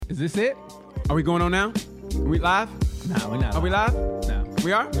Is this it? Are we going on now? Are we live? No, we're not. Are we live? No.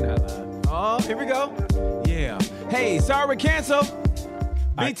 We are? We're not live. Oh, here we go. Yeah. Hey, sorry we canceled.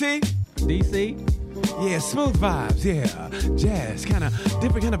 BT? DC? Yeah, smooth vibes. Yeah. Jazz. Kind of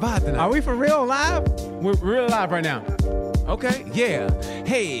different kind of vibe tonight. Are we for real live? We're real live right now. Okay, yeah.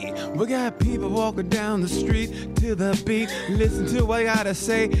 Hey, we got people walking down the street to the beat. Listen to what I gotta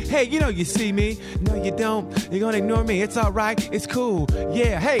say. Hey, you know you see me. No, you don't. You're gonna ignore me. It's all right. It's cool.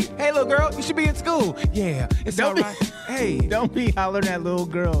 Yeah. Hey, little girl, you should be in school. Yeah, it's all right. Hey. Don't be hollering at little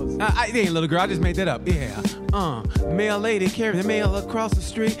girls. I ain't little girl. I just made that up. Yeah. Mail lady carrying the mail across the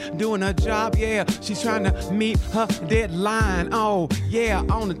street, doing her job. Yeah, she's trying to meet her deadline. Oh, yeah,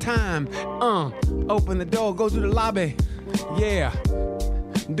 on the time. Open the door, go to the lobby. Yeah.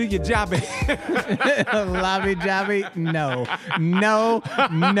 Do your jobby. Lobby jobby? No.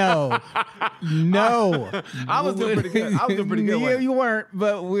 I was doing pretty good. Yeah, you weren't,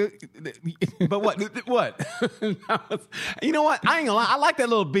 but But what? You know what? I ain't gonna lie. I like that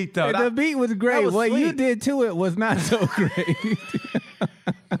little beat though. the beat was great. was What sweet. you did to it was not so great.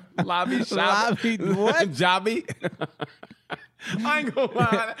 Lobby, Lobby, what? Jobby. I ain't gonna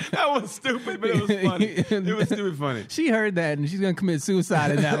lie. That was stupid, but it was funny. It was stupid funny. She heard that and she's gonna commit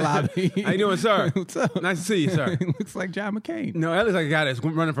suicide in that lobby. How you doing, sir? What's up? Nice to see you, sir. Looks like John McCain. No, that looks like a guy that's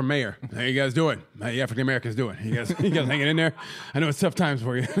running for mayor. How you guys doing? How you African Americans doing? You guys hanging in there? I know it's tough times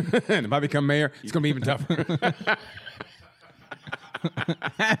for you. And if I become mayor, it's gonna be even tougher.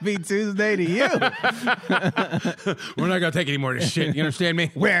 Happy Tuesday to you. We're not gonna take any more of this shit. You understand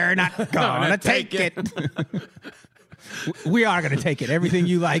me? We're not gonna take it. We are gonna take it. Everything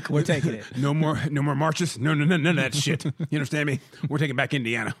you like, we're taking it. No more marches. No, none of that shit. You understand me? We're taking back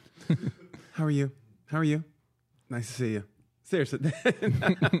Indiana. How are you? Nice to see you. Seriously.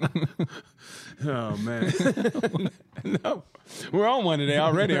 Oh man. No, we're on one today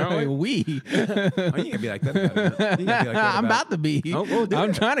already, aren't we? We. Oh, you can't be like that. You can't be like that I'm about to be. Oh, do I'm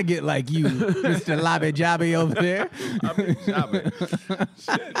it. trying to get like you, Mr. Lobby Jobby over there.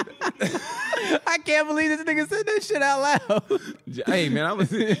 I can't believe this nigga said that shit out loud. Hey man,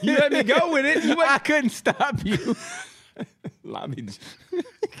 you let me go with it. I couldn't stop you. Lobby.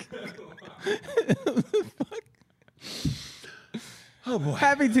 Oh boy.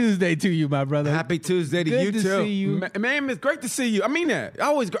 Happy Tuesday to you, my brother. Happy Tuesday to Good you to too. see you. Man, it's great to see you. I mean that.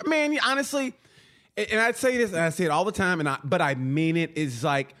 Always great. Man, honestly, and I say this, and I say it all the time, but I mean it. Is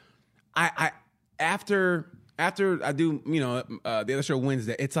like, I after I do, the other show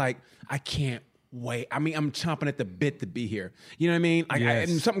Wednesday, it's like I can't wait. I mean, I'm chomping at the bit to be here. You know what I mean? Yes.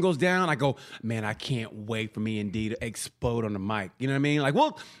 And something goes down, I go, man, I can't wait for me and D to explode on the mic. You know what I mean? Like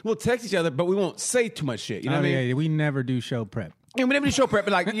we'll text each other, but we won't say too much shit. You know what I mean? Yeah, we never do show prep. And we never do show prep,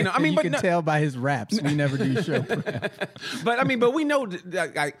 but like, I mean, you can tell by his raps, we never do show prep. but we know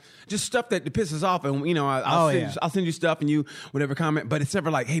like just stuff that pisses off, and I'll send you stuff and you whatever comment, but it's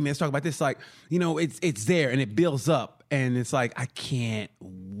never like, hey man, let's talk about this. Like, it's there and it builds up, and it's like I can't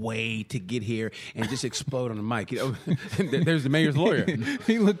wait to get here and just explode on the mic. There's the mayor's lawyer.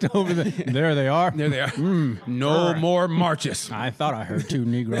 He looked over there they are. There they are. No more marches. I thought I heard two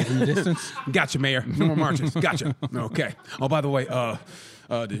Negroes in the distance. Gotcha, Mayor. No more marches. Gotcha. Okay. Oh, by the way,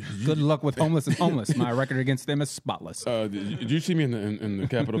 good luck with homeless and homeless. My record against them is spotless. Did you see me in the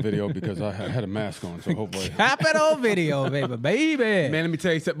Capitol video? Because I had a mask on, so hopefully. Capitol video, baby. Man, let me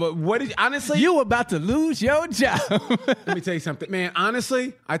tell you something. But what did honestly? You about to lose your job. Let me tell you something, man.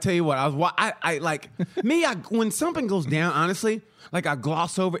 Honestly, I tell you what. I like me. When something goes down, honestly, like I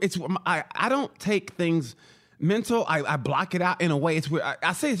gloss over. I don't take things mental. I block it out in a way. It's weird.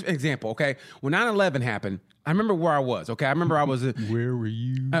 I say this example. Okay, when 9/11 happened. I remember where I was. Okay, I remember I was. Where were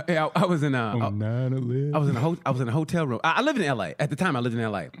you? I was in 9/11. I was in a hotel room. I lived in L.A. At the time. I lived in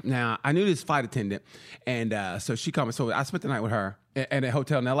L.A. Now I knew this flight attendant, and so she called me. So I spent the night with her at a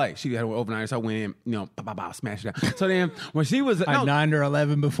hotel in L.A. She had an overnight, so I went in, smashed it down. So then when she was, I 9 or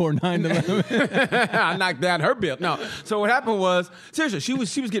 11 before 9/11. I knocked down her bill. No. So what happened was, seriously, she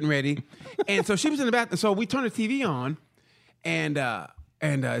was getting ready, and so she was in the bathroom. So we turned the TV on, and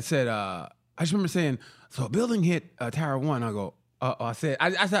it said, I just remember saying, so a building hit Tower 1. I go, I said,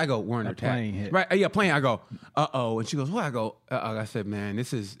 we're under attack. Plane hit. Right? Yeah, plane. I go, uh-oh. And she goes, what? I go, I said, man,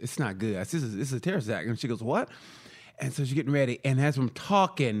 it's not good. This is a terrorist attack. And she goes, what? And so she's getting ready. And as I'm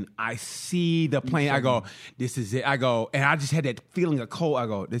talking, I see the plane. I go, this is it. I go, and I just had that feeling of cold. I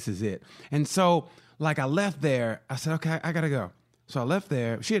go, this is it. And so, like, I left there. I said, okay, I got to go. So I left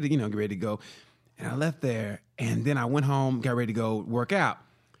there. She had to, get ready to go. And I left there. And then I went home, got ready to go work out.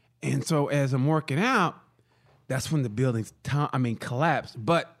 And so as I'm working out, that's when the building's collapsed.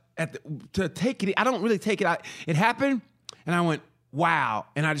 But to take it, I don't really take it out. It happened, and I went, wow.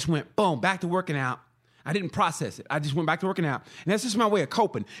 And I just went, boom, back to working out. I didn't process it. I just went back to working out. And that's just my way of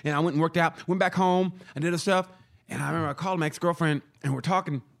coping. And I went and worked out, went back home, I did other stuff. And I remember I called my ex-girlfriend and we're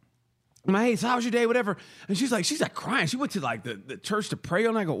talking. I'm like, hey, so how was your day, whatever? And she's like crying. She went to like the church to pray.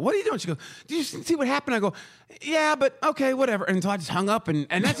 And I go, what are you doing? She goes, did you see what happened? I go, yeah, but okay, whatever. And so I just hung up and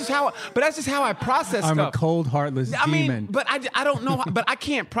that's just how, but that's just how I process I'm stuff. a cold, heartless demon. But I don't know, but I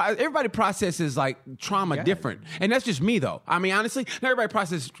can't, everybody processes like trauma different. And that's just me though. I mean, honestly, not everybody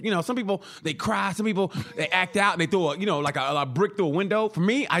processes, some people, they cry. Some people, they act out and they throw like a brick through a window. For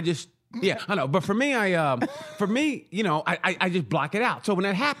me, yeah, I know. But for me, I just block it out. So when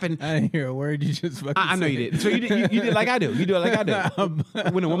that happened, I didn't hear a word you just fucking I know you did. So you did like I do. You do it like I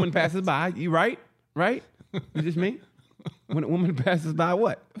do. When a woman passes by, you right? You just me? When a woman passes by,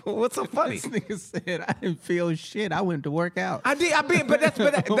 what? What's so funny? This nigga said I didn't feel shit. I went to work out. I did, but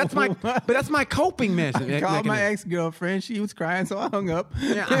that's my coping mechanism. I called my ex-girlfriend. She was crying, so I hung up.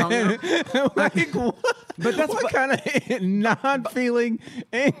 Yeah, I hung up. Like, what? But that's what kind of non-feeling,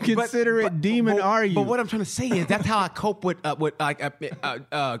 inconsiderate demon are you? But what I'm trying to say is that's how I cope with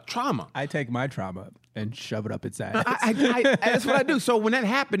trauma. I take my trauma and shove it up its ass. That's what I do. So when that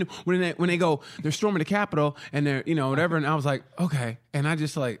happened, when they go, they're storming the Capitol and they're whatever, and I was like, okay, and I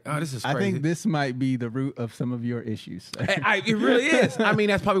just like, oh, this is crazy. I think this might be the root of some of your issues. It really is. I mean,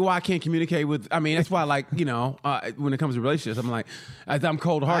 that's probably why I can't communicate with. I mean, that's why when it comes to relationships, I'm like, I'm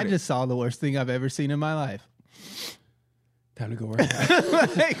cold hearted. I just saw the worst thing I've ever seen in my life. Time to go work out. I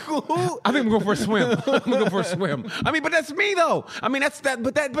think I'm going for a swim. I mean, but that's me though. I mean, but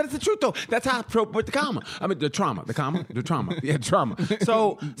it's the truth though. That's how I cope with the trauma. The trauma. Yeah, trauma.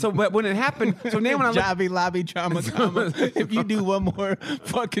 So, but when it happened, so then when I Jobby lobby trauma. If you do one more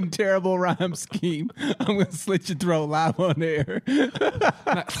fucking terrible rhyme scheme, I'm gonna slit your throat live on air.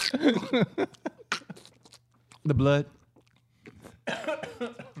 The blood.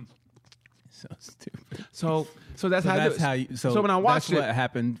 So stupid. So that's how I do it. So when I watched that's what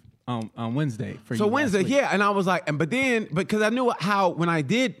happened on Wednesday for you. So Wednesday, last week. yeah, and I was like, because I knew how when I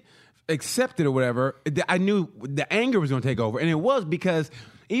did accept it or whatever, I knew the anger was going to take over, and it was because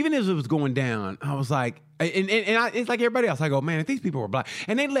even as it was going down, I was like, it's like everybody else. I go, man, if these people were black,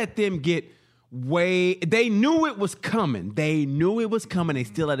 and they let them get. They knew it was coming. They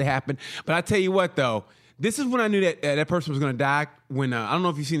still let it happen. But I tell you what, though. This is when I knew that person was going to die. When I don't know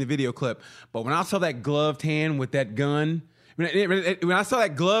if you've seen the video clip, but when I saw that gloved hand with that gun, when I saw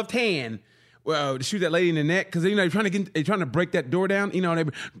that gloved hand to shoot that lady in the neck, because they're trying to break that door down,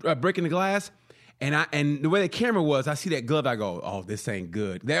 they breaking the glass, and the way the camera was, I see that glove, I go, oh, this ain't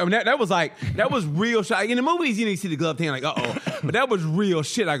good. That was real shit. In the movies, you see the gloved hand, like, but that was real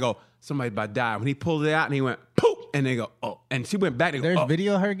shit. I go, somebody about to die. When he pulled it out and he went, poof, and they go, oh, and she went back. There's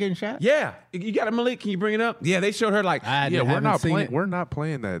video of her getting shot? Yeah. You got it, Malik? Can you bring it up? Yeah, they showed her like, we're not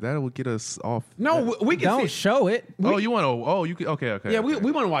playing that. That will get us off. No, we can Don't show it. You want to? Oh, you can. Okay. Yeah,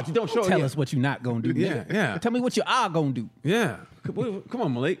 we want to watch it. Don't show it. Tell us what you're not going to do. Yeah. Tell me what you are going to do. Yeah. Come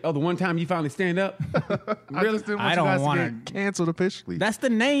on, Malik. Oh, the one time you finally stand up? Really? I don't want to canceled officially. That's the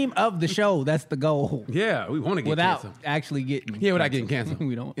name of the show. That's the goal. Yeah, we want to get without canceled. actually getting. Yeah, without getting canceled.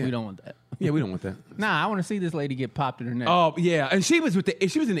 We don't want that. Yeah, we don't want that. Nah, I want to see this lady get popped in her neck. Oh yeah, and she was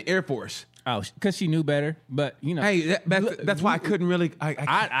in the Air Force. Oh, because she knew better. But hey, that's why I couldn't really.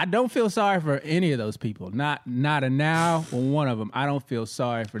 I don't feel sorry for any of those people. Not a now or one of them. I don't feel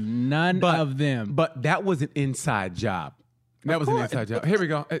sorry for none of them. But that was an inside job. That was an inside job. Here we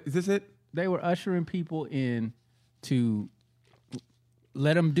go. Is this it? They were ushering people in to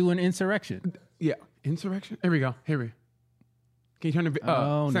let them do an insurrection. Yeah, insurrection. Here we go. Can you turn the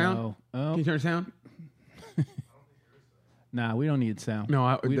sound? No. Can you turn the sound? Nah, we don't need sound.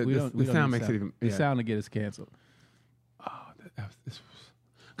 No, we the don't sound need makes it even. The Yeah. sound to get us canceled.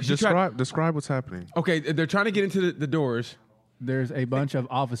 Describe what's happening. Okay, they're trying to get into the doors. There's a bunch of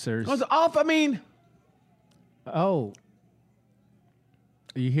officers. Oh, it's off. I mean,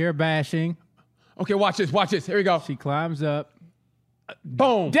 you hear bashing. okay, watch this. Here we go. She climbs up.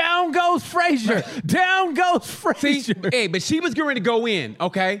 Boom. Down goes Frazier. Down goes See, Frazier. hey, but she was going to go in.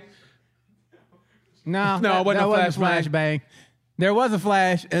 Okay. No, it wasn't that a wasn't flash bang. There was a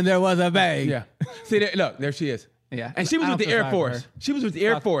flash and there was a bang. Yeah. See, look, there she is. Yeah. And she was I with the don't feel Air sorry for Force. her. She was with the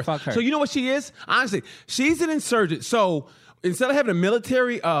Air Force. Fuck her. So you know what she is? Honestly, she's an insurgent. So instead of having a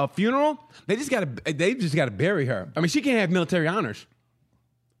military funeral, they just got to bury her. I mean, she can't have military honors.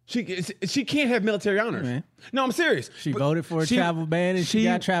 She can't have military honors. Man. No, I'm serious. She voted for a travel ban and she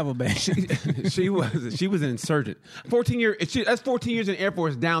got travel ban. She was an insurgent. 14 years. That's 14 years in the Air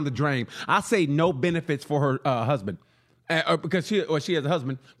Force down the drain. I say no benefits for her husband. because she has a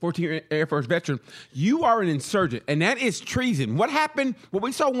husband, 14-year Air Force veteran. You are an insurgent, and that is treason. What happened? What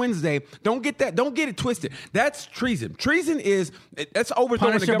we saw Wednesday? Don't get it twisted. That's treason. Treason that's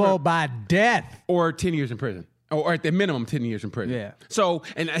overthrowing the punishable government by death or 10 years in prison. Or at the minimum, 10 years in prison. Yeah. So,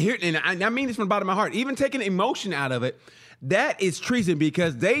 and I mean this from the bottom of my heart. Even taking emotion out of it, that is treason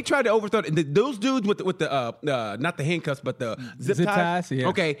because they tried to overthrow those dudes with the not the handcuffs but the zip ties. Yeah.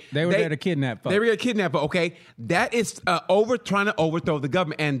 Okay, they were there to kidnap folks. They were there to kidnap. Okay, that is trying to overthrow the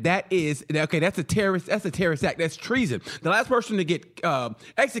government, and that's a terrorist. That's a terrorist act. That's treason. The last person to get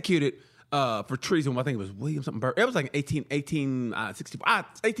executed for treason, I think it was William something. It was like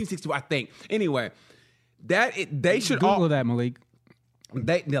 1864, I think. Anyway. They should Google that, Malik.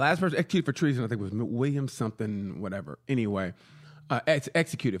 The last person executed for treason, I think, was William something, whatever. Anyway,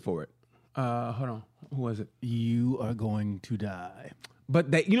 executed for it. Hold on, who was it? You are going to die.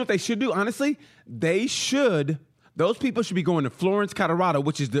 But you know what they should do? Honestly, those people should be going to Florence, Colorado,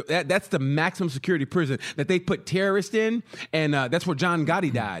 which is that's the maximum security prison that they put terrorists in, and that's where John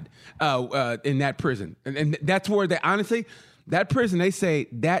Gotti died in that prison, and that's where they honestly. That prison, they say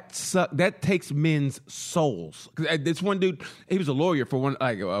that takes men's souls. This one dude, he was a lawyer for one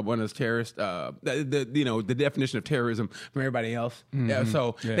of those terrorists. The definition of terrorism from everybody else.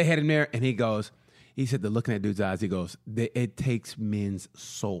 Mm-hmm. They had him there, and he said, looking at dude's eyes, he goes, it takes men's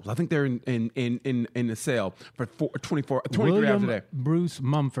souls. I think they're in the cell for 23 hours a day. Bruce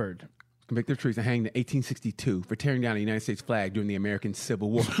Mumford. Convicted of treason, hanged in 1862 for tearing down the United States flag during the American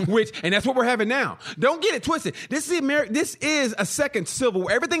Civil War. And that's what we're having now. Don't get it twisted. This is a second Civil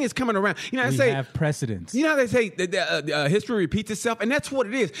War. Everything is coming around. You know, we have precedents. You know how they say history repeats itself, and that's what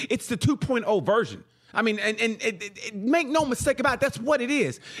it is. It's the 2.0 version. I mean, and make no mistake about it, that's what it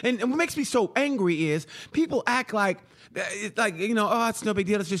is. And what makes me so angry is people act like it's no big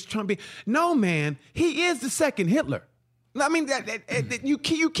deal. It's just Trump. No, man, he is the second Hitler. I mean, you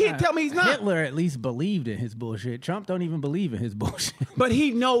can't tell me he's not. Hitler at least believed in his bullshit. Trump don't even believe in his bullshit. But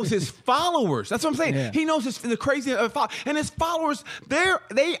he knows his followers. That's what I'm saying. Yeah. He knows the crazy followers. And his followers,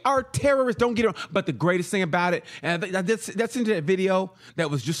 they are terrorists. Don't get it wrong. But the greatest thing about it, and that's into that video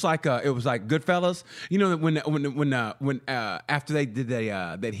that was just like it was like Goodfellas. You know when after they did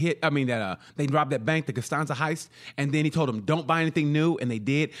that hit. I mean they robbed that bank, the Costanza heist, and then he told them don't buy anything new, and they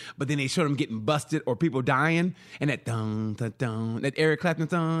did. But then they showed them getting busted or people dying, and that that Eric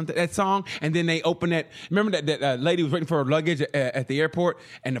Clapton that song, and then they opened that. Remember that lady was waiting for her luggage at the airport,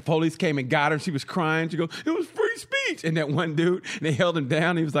 and the police came and got her. She was crying. She goes, "It was free speech." And that one dude, they held him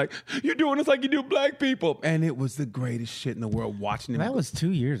down. He was like, "You're doing this like you do black people," and it was the greatest shit in the world. Watching him. That was 2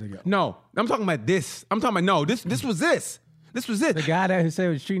 years ago. No, I'm talking about this. This was this. This was it. The guy that said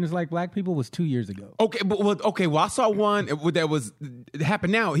was treating us like black people was 2 years ago. Okay, well, I saw one that it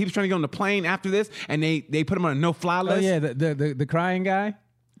happened now. He was trying to get on the plane after this, and they put him on a no-fly list. Oh yeah, the crying guy.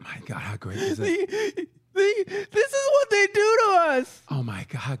 My God, how great is that? This is what they do to us. Oh my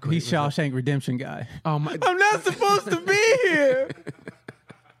God, how great! He's Shawshank Redemption guy. Oh my! I'm not supposed to be here.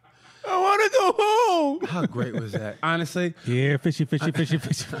 I want to go home. How great was that? Honestly, here, fishy.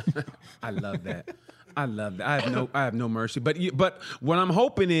 I love that. I have no mercy. But what I'm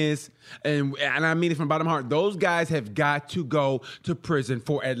hoping is, and I mean it from the bottom of my heart, those guys have got to go to prison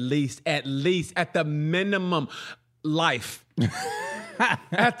for at least at the minimum life.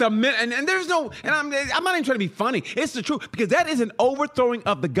 At the minute, and there's no, and I'm not even trying to be funny. It's the truth, because that is an overthrowing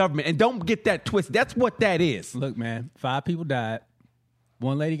of the government, and don't get that twisted. That's what that is. Look, man, 5 people died.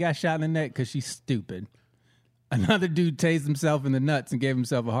 One lady got shot in the neck because she's stupid. Another dude tased himself in the nuts and gave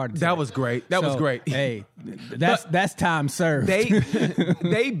himself a heart attack. That was great. That was great. Hey, that's time served.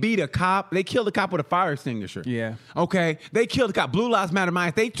 They beat a cop. They killed a cop with a fire extinguisher. Yeah. Okay. They killed a cop. Blue Lives Matter.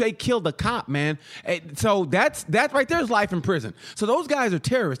 They killed a cop, man. So that right there is life in prison. So those guys are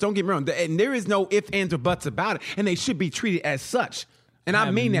terrorists. Don't get me wrong. And there is no ifs, ands, or buts about it. And they should be treated as such. And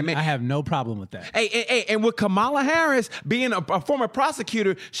I mean that, man. I have no problem with that. Hey, and with Kamala Harris being a former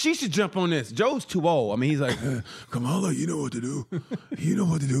prosecutor, she should jump on this. Joe's too old. I mean, he's like, Kamala, you know what to do. You know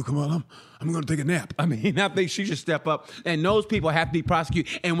what to do, Kamala. I'm going to take a nap. I mean, I think she should step up, and those people have to be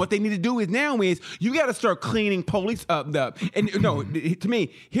prosecuted. And what they need to do is you got to start cleaning police up. To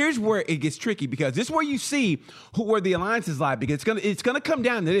me, here's where it gets tricky, because this is where you see where the alliances lie, because it's gonna come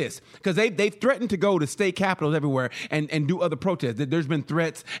down to this, because they've threatened to go to state capitals everywhere and do other protests. There's been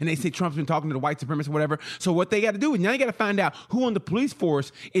threats, and they say Trump's been talking to the white supremacists or whatever. So what they got to do is now you got to find out who on the police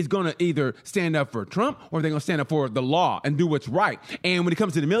force is going to either stand up for Trump, or they're going to stand up for the law and do what's right. And when it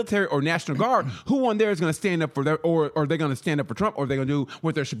comes to the military or National Guard, who on there is going to stand up for or they're going to stand up for Trump, or they're going to do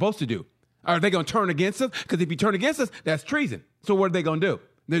what they're supposed to do? Are they going to turn against us? Because if you turn against us, that's treason. So what are they going to do?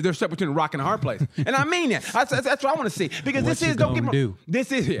 They're stuck between a rock and a hard place. And I mean that. That's what I want to see. Because What this you is, don't get gonna me do?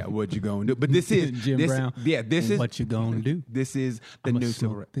 This is, what you going to do? But this is. Jim Brown. Yeah, this is. What you gonna do? This is the I'ma new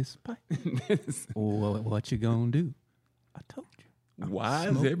civil smoke this pipe. What you gonna do? I told you. Why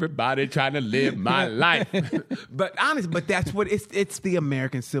is everybody trying to live my life? But honestly, that's what it's the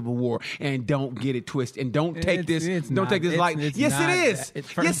American Civil War, and don't get it twisted, and don't take this like yes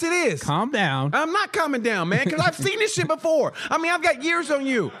it is. Calm down. I'm not coming down, man, because I've seen this shit before. I mean, I've got years on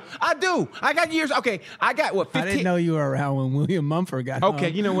you. I do. I got years. Okay, I got what 15. I didn't know you were around when William Mumford got Okay,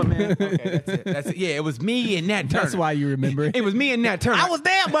 hung. you know what, man? Okay, that's it. Yeah, it was me and Nat Turner. That's why you remember it. It was me and Nat Turner. I was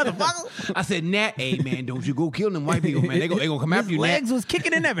there, motherfucker. I said, Nat, hey man, don't you go kill them white people, man. They gonna come after you, Nat. Legs was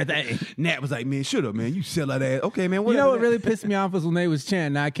kicking and everything. Nat was like, man, shut up, man. You sell that ass. Okay, man. You know what really pissed me off was when they was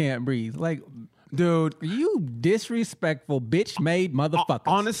chanting, "I can't breathe." Like, dude, you disrespectful bitch-made motherfuckers.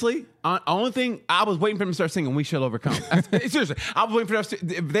 Honestly, only thing I was waiting for them to start singing "We Shall Overcome." Seriously, I was waiting for them.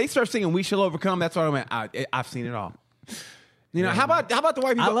 If they start singing "We Shall Overcome," that's what I went. I've seen it all. You know, how about the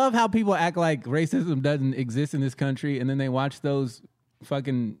white people? I love how people act like racism doesn't exist in this country, and then they watch those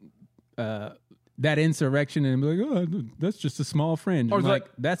fucking that insurrection and be like, "Oh, that's just a small fringe." Or I'm like,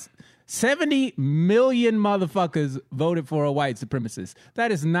 that's 70 million motherfuckers voted for a white supremacist.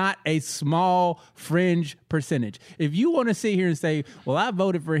 That is not a small fringe percentage. If you want to sit here and say, "Well, I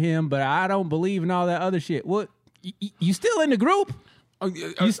voted for him, but I don't believe in all that other shit," well, you still in the group?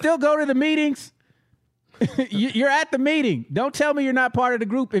 You still go to the meetings? You're at the meeting. Don't tell me you're not part of the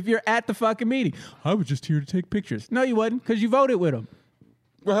group if you're at the fucking meeting. I was just here to take pictures. No, you wasn't, because you voted with him.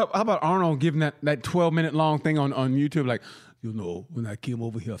 Well, how about Arnold giving that 12-minute long thing on YouTube, like, you know, when I came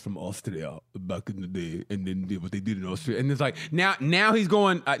over here from Austria back in the day, and then did what they did in Austria, and it's like now he's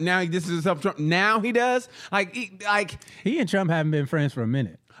going. Now this is Trump. Now he does He and Trump haven't been friends for a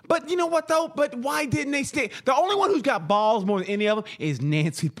minute. But you know what though? But why didn't they stay? The only one who's got balls more than any of them is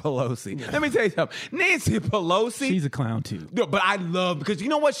Nancy Pelosi. Yeah. Let me tell you something. Nancy Pelosi. She's a clown too. No, but I love, because you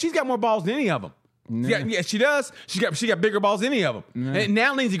know what? She's got more balls than any of them. Nah. Yeah, she does. She got bigger balls than any of them. Nah. And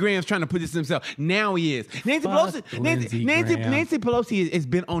now Lindsey Graham's trying to put this himself. Now he is. Nancy Pelosi has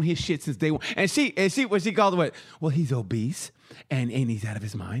been on his shit since day one. And she what she called it, well, he's obese and he's out of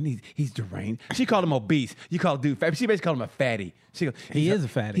his mind. He's deranged. She called him obese. You call a dude fat. She basically called him a fatty. He is a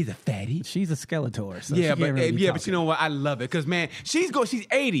fatty. He's a fatty. She's a Skeletor. So yeah, but you know what? I love it because, man, she's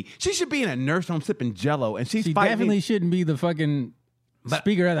 80. She should be in a nurse home sipping Jello, and she definitely shouldn't be the fucking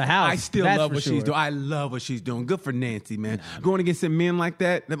Speaker of the House. I still love what she's doing. I love what she's doing. Good for Nancy, man. Going against some men like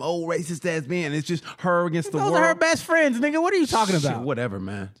that, them old racist ass men. It's just her against the world. Those are her best friends, nigga. What are you talking about? Shit, whatever,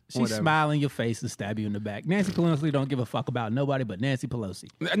 man. She's smiling in your face and stab you in the back. Nancy Pelosi don't give a fuck about nobody but Nancy Pelosi.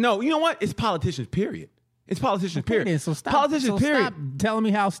 No, you know what? It's politicians, period. It's politicians, period. So stop, politicians, period. Stop telling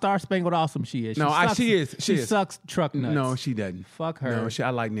me how Star Spangled Awesome she is. She is. She sucks truck nuts. No, she doesn't. Fuck her. No, I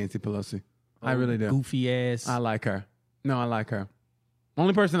like Nancy Pelosi. I really do. Goofy ass. I like her. No, I like her.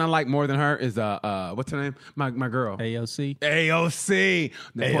 Only person I like more than her is what's her name? My girl. AOC. AOC.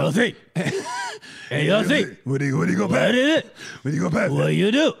 AOC. What are you gonna pass? What is it? What you gonna pass? What you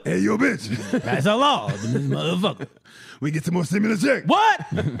do? Hey, yo, bitch. That's a law, motherfucker. We get some more stimulus check. What?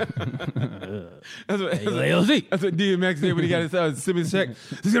 That's what AOC. That's what DMX did when he got his stimulus check.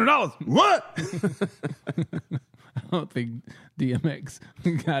 $600. What? I don't think DMX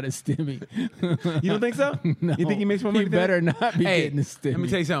got a stimmy. You don't think so? No. You think he makes more money? He better not be getting a stimmy. Let me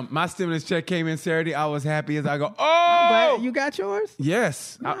tell you something. My stimulus check came in Saturday. I was happy as I go, oh! You got yours?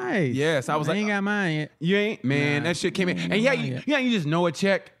 Yes. Nice. Yes. I was I ain't got mine yet. You ain't? Man, that shit came in. And you just know a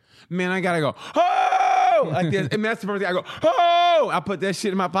check. Man, I got to go, oh! Like this. And that's the first thing I go, oh! I put that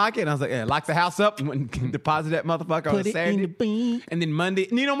shit in my pocket and I was like, lock the house up and went and deposit that motherfucker on Saturday. In the bin. And then Monday.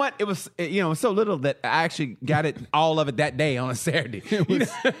 And you know what? It was, so little that I actually got it, all of it that day on a Saturday.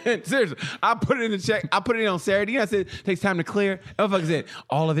 Seriously. I put it in the check. I put it in on Saturday. I said, it takes time to clear. Motherfucker said,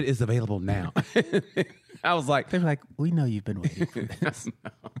 all of it is available now. I was like, they were like, we know you've been waiting for this.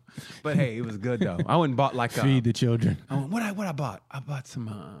 But hey, it was good though. I went and bought like feed the children. What I bought? I bought some.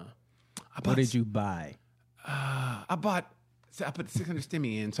 What did you buy? I put the 600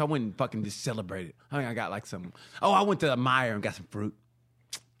 stimmy in, so I went and fucking just celebrated. I think I got like some. Oh, I went to Meijer and got some fruit.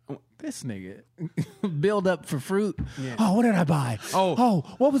 This nigga build up for fruit. Yeah. Oh, what did I buy? Oh,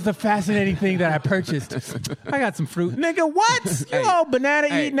 what was the fascinating thing that I purchased? I got some fruit, nigga. What? You all banana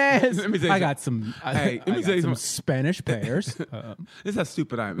eating ass. Let me tell you I got some. Let me tell you some Spanish pears. This is how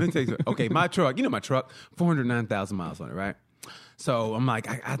stupid I am. Let me tell you something. Okay, my truck. You know my truck. 409,000 miles on it, right? So I'm like,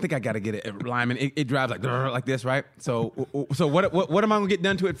 I think I got to get it. Lyman, it drives like this, right? So what am I gonna get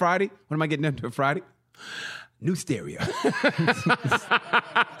done to it Friday? What am I getting done to it Friday? New stereo.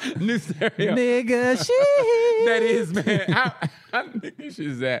 New stereo. Nigga shit. That is, man. How nigga shit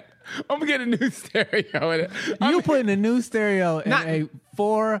is that? I'm gonna get a new stereo. You putting a new stereo in a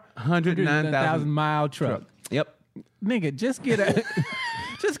 409,000 mile truck. Yep. Nigga, just get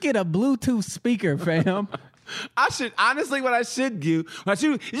a Bluetooth speaker, fam. I should honestly, what I should do,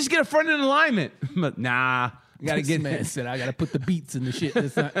 just get a front end alignment. But nah, you gotta get man said I gotta put the beats in the shit.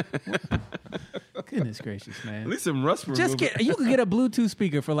 That's not, goodness gracious, man. At least some rust removal. You could get a Bluetooth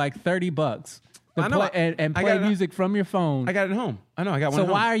speaker for like $30 I know. and play music from your phone. I got it at home. I know. I got one. So at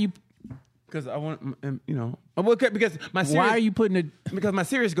home. why are you? Because I want, because my Sirius, Why are you putting it? Because my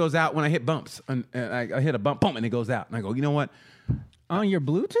Sirius goes out when I hit bumps, and I hit a bump, boom, and it goes out, and I go, you know what? On your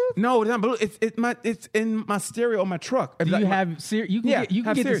Bluetooth? No, it's not Bluetooth. It's in my stereo on my truck. Do you have you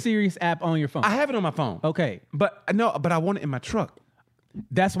can get the Sirius app on your phone? I have it on my phone. Okay, but I want it in my truck.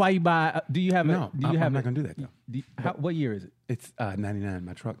 that's why you buy. Do you have? No, do you have? I'm not gonna do that though. What year is it? It's 99.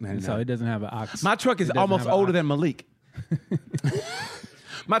 My truck 99. So it doesn't have an aux. My truck is almost older than Malik.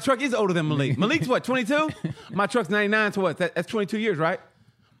 My truck is older than Malik. Malik's what, 22? My truck's 99, so what? That's 22 years, right?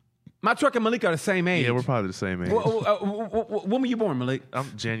 My truck and Malik are the same age. Yeah, we're probably the same age. When were you born, Malik?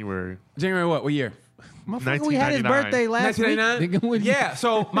 I'm January. January what? What year? Motherfucker, we had his birthday last week. 1999? Yeah,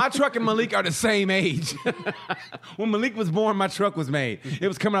 so my truck and Malik are the same age. When Malik was born, my truck was made. It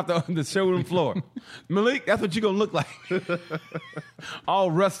was coming off the showroom floor. Malik, that's what you're going to look like. All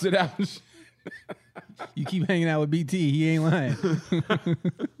rusted out. You keep hanging out with BT, he ain't lying.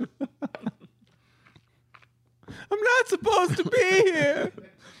 I'm not supposed to be here.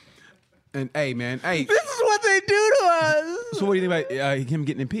 And hey, man, hey. This is what they do to us. So what do you think about him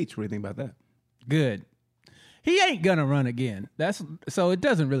getting impeached? What do you think about that? Good. He ain't gonna run again. So it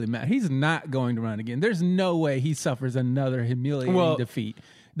doesn't really matter. He's not going to run again. There's no way he suffers another humiliating defeat.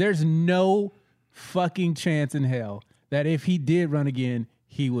 There's no fucking chance in hell that if he did run again,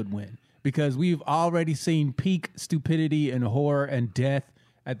 he would win. Because we've already seen peak stupidity and horror and death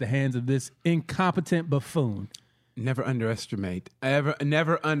at the hands of this incompetent buffoon. Never underestimate anyone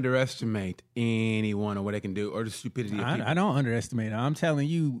or what they can do or the stupidity of people. I don't underestimate it. I'm telling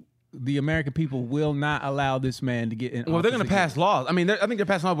you, the American people will not allow this man to get in office. Well, they're going to again. pass laws. I mean, I think they're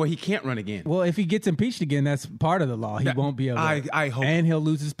passing laws where he can't run again. Well, if he gets impeached again, that's part of the law. He won't be able to. I hope. And he'll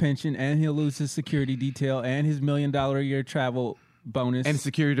lose his pension, and he'll lose his security detail, and his $1 million a year travel bonus. And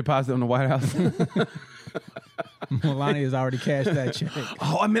security deposit on the White House. Melania has already cashed that check.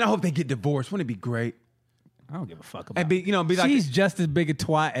 Oh, I mean, I hope they get divorced. Wouldn't it be great? I don't give a fuck about And be like, She's just as big a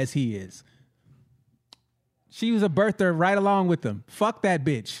twat as he is. She was a birther right along with him. Fuck that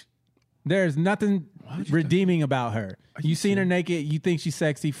bitch. There's nothing redeeming about her. You seen her naked, you think she's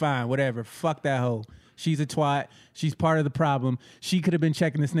sexy, fine, whatever. Fuck that hoe. She's a twat. She's part of the problem. She could have been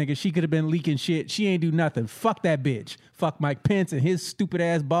checking this nigga. She could have been leaking shit. She ain't do nothing. Fuck that bitch. Fuck Mike Pence and his stupid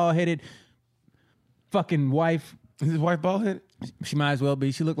ass bald-headed fucking wife. Is his wife bald-headed? She might as well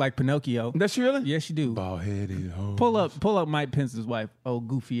be. She looked like Pinocchio. Does she really? Yes, she do. Bald-headed hoe. Pull up Mike Pence's wife. Oh,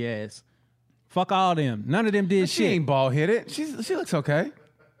 goofy ass. Fuck all them. None of them did She shit. ain't bald-headed. She looks okay.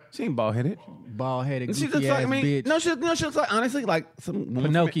 She ain't bald-headed. Bald-headed, goofy She looks ass like, bitch. No, she looks like, honestly, like some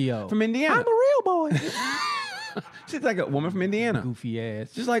woman Pinocchio. from Indiana. I'm a real boy. She's like a woman from Indiana. Goofy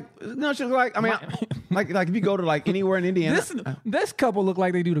ass. Just like, no, she's like, I mean, like if you go to like anywhere in Indiana. This couple look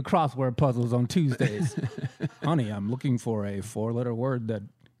like they do the crossword puzzles on Tuesdays. Honey, I'm looking for a 4-letter word that,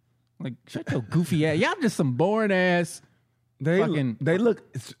 like, shut your goofy ass. Y'all just some boring ass. They look.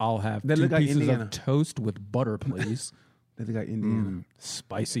 I'll have They 2 look like pieces Indiana. of toast with butter, please. They look like Indiana.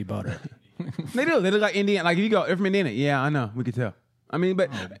 Spicy butter. They do. They look like Indiana. Like if you go, they're from Indiana. Yeah, I know. We could tell. I mean,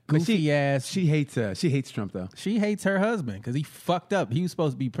 but Goofy ass. She hates Trump though. She hates her husband because he fucked up. He was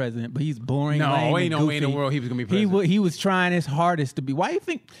supposed to be president, but he's boring. No, lame, ain't and no way in the goofy. world he was gonna be president. He was trying his hardest to be. Why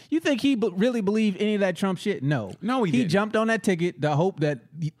you think he really believed any of that Trump shit? No, he He didn't. jumped on that ticket to hope that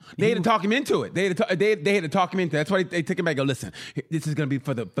They had to talk him into it. They had to talk him into it. That's why they took him back. Go, listen, this is gonna be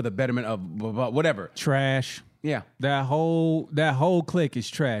for the betterment of whatever. trash. Yeah. That whole clique is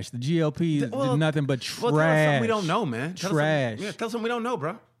trash. The GOP is nothing but trash. Well, tell us something we don't know, man. Trash. Tell us something we don't know,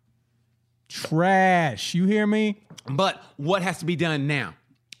 bro. Trash. You hear me? But what has to be done now?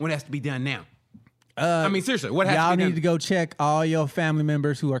 What has to be done now? I mean, seriously, what has Y'all to be done? need to go check all your family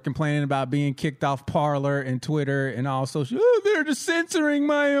members who are complaining about being kicked off Parler and Twitter and all social. Oh, they're just censoring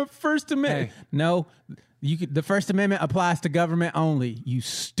my First Amendment. Hey. No, the First Amendment applies to government only. You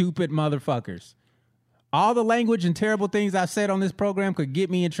stupid motherfuckers. All the language and terrible things I've said on this program could get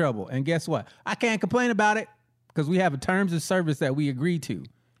me in trouble. And guess what? I can't complain about it because we have a terms of service that we agree to.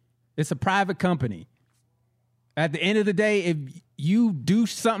 It's a private company. At the end of the day, if you do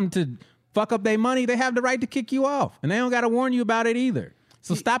something to fuck up their money, they have the right to kick you off. And they don't got to warn you about it either.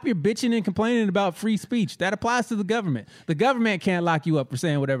 So stop your bitching and complaining about free speech. That applies to the government. The government can't lock you up for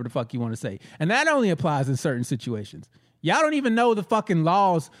saying whatever the fuck you want to say. And that only applies in certain situations. Y'all don't even know the fucking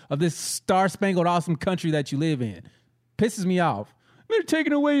laws of this star-spangled awesome country that you live in. Pisses me off. They're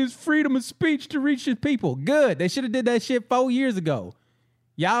taking away his freedom of speech to reach his people. Good. They should have did that shit 4 years ago.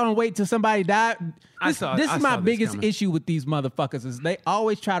 Y'all don't wait till somebody died. This is my biggest issue with these motherfuckers is they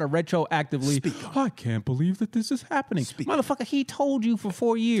always try to retroactively. I can't believe that this is happening. Motherfucker, he told you for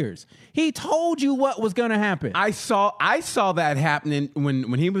 4 years. He told you what was going to happen. I saw that happening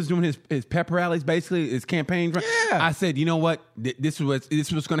when he was doing his pep rallies, basically his campaign. Yeah. I said, you know what? This is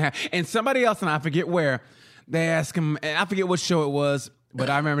what's going to happen. And somebody else, and I forget where, they asked him, and I forget what show it was, but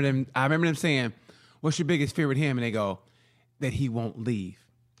I remember them saying, "What's your biggest fear with him?" And they go, "That he won't leave."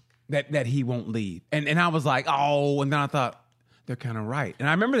 That he won't leave. And I was like, oh, and then I thought, they're kind of right. And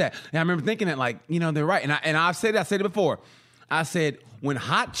I remember that. And I remember thinking that, like, you know, they're right. And I said it before. I said, when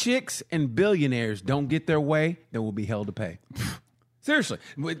hot chicks and billionaires don't get their way, they will be held to pay. Seriously.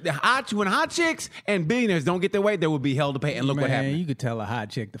 When hot chicks and billionaires don't get their way, they will be held to pay. And look what happened. You could tell a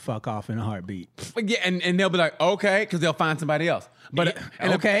hot chick to fuck off in a heartbeat. Yeah, and they'll be like, okay, because they'll find somebody else. But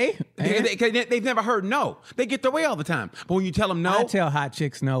okay. They've never heard no. They get their way all the time. But when you tell them no. I tell hot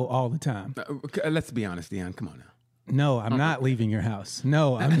chicks no all the time. Let's be honest, Dion. Come on now. No, I'm not leaving your house.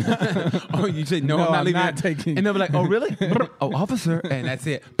 No, I'm not. Oh, you say no, I'm not leaving. Not taking. And they'll be like, oh, really? Oh, officer. And that's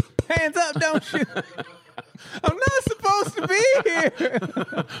it. Hands up, don't shoot. I'm not supposed to be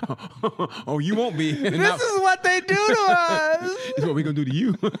here. Oh, you won't be. This is what they do to us. This is what we're going to do to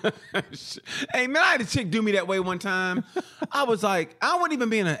you. Hey, man, I had a chick do me that way one time. I was like, I wasn't even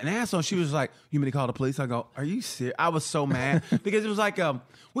being an asshole. She was like, you mean to call the police? I go, are you serious? I was so mad because it was like,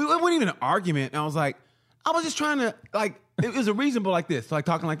 we wasn't even an argument. And I was like, I was just trying to, like, it was a reasonable like this, like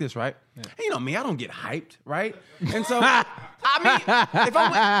talking like this, right? Yeah. And you know me, I don't get hyped, right? And so, I mean, if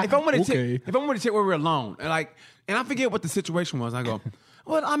I'm with a chick where we're alone, and I forget what the situation was, I go,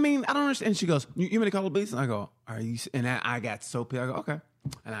 well, I mean, I don't understand. And she goes, you mean to call the police? And I go, are you? And I got so pissed. I go, okay.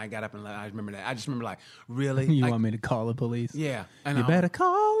 And I got up and I remember that. I just remember like, really? You like, want me to call the police? Yeah. And you better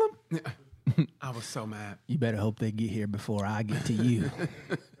call them. I was so mad. You better hope they get here before I get to you.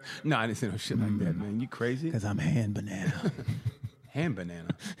 No, I didn't say no shit like that, man. You crazy? Because I'm hand banana. Hand banana.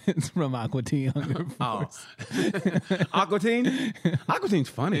 It's from Aqua Teen Hunger Force. Oh. Aqua Teen? Aqua Teen's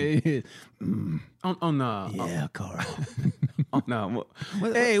funny. Yeah, Carl. Oh, no.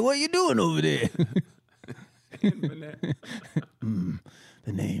 Hey, what you doing over there? Hand banana.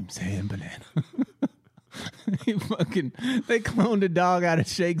 The name's Hand Banana. They cloned a dog out of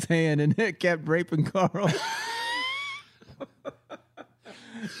Shake's hand and it kept raping Carl.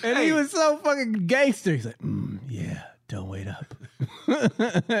 And he was so fucking gangster. He's like, yeah, don't wait up.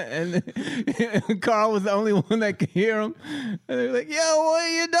 And Carl was the only one that could hear him. And they were like, yo, well,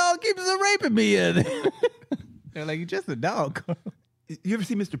 your dog keeps raping me. They're like, you're just a dog, Carl. You ever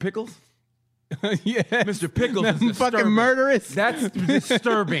see Mr. Pickles? Yeah. Mr. Pickles is disturbing. Fucking murderous. That's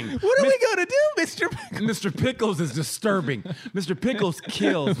disturbing. What are we going to do, Mr. Pickles? Mr. Pickles is disturbing. Mr. Pickles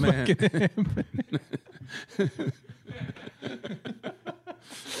kills, man.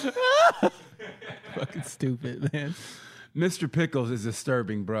 Fucking stupid, man. Mr. Pickles is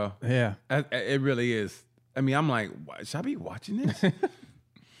disturbing, bro. Yeah. It really is. I mean, I'm like, should I be watching this?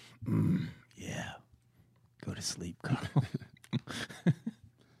 Yeah. Go to sleep, Carl.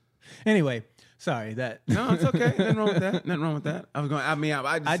 Anyway, sorry that. No, it's okay. Nothing wrong with that.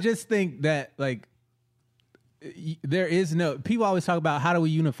 I just think that like there is no. People always talk about how do we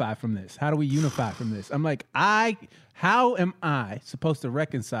unify from this? How do we unify from this? I'm like, how am I supposed to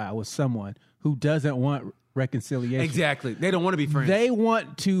reconcile with someone who doesn't want reconciliation? Exactly. They don't want to be friends. They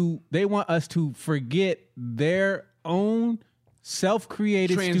want us to forget their own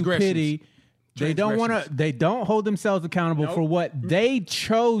self-created stupidity. They don't hold themselves accountable for what they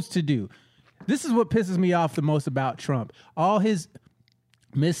chose to do. This is what pisses me off the most about Trump. All his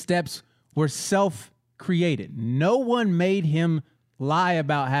missteps were self-created. No one made him lie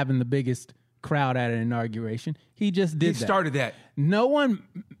about having the biggest crowd at an inauguration. He just did that. He started that. No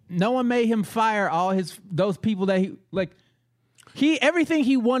one made him fire all those people that he like. Everything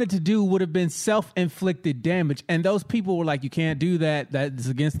he wanted to do would have been self-inflicted damage. And those people were like, you can't do that. That's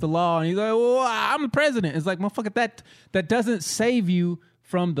against the law. And he's like, well, I'm the president. It's like, motherfucker, that doesn't save you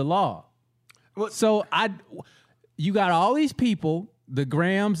from the law. What? So you got all these people, the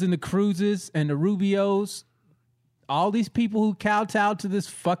Grahams and the Cruzes and the Rubios, all these people who kowtow to this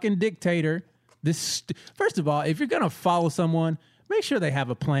fucking dictator. First of all, if you're going to follow someone, make sure they have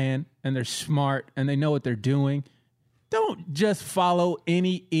a plan and they're smart and they know what they're doing. Don't just follow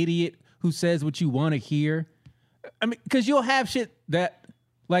any idiot who says what you want to hear. I mean, because you'll have shit that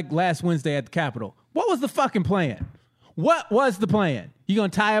like last Wednesday at the Capitol. What was the fucking plan? What was the plan? You gonna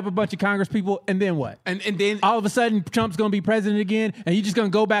tie up a bunch of Congress people and then what? And then all of a sudden Trump's gonna be president again and you just gonna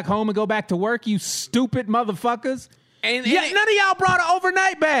go back home and go back to work, you stupid motherfuckers? And none of y'all brought an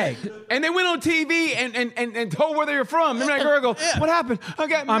overnight bag. And they went on TV and told where they were from. And that girl goes, what happened?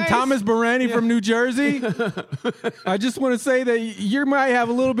 I'm Thomas Barani from New Jersey. I just want to say that you might have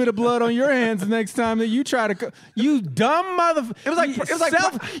a little bit of blood on your hands the next time that you try to... You dumb motherfucker. It was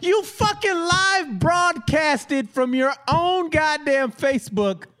like you fucking live broadcasted from your own goddamn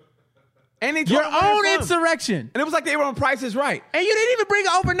Facebook. And your own insurrection. And it was like they were on Price is Right. And you didn't even bring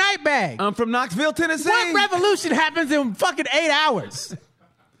an overnight bag. I'm from Knoxville, Tennessee. What revolution happens in fucking 8 hours?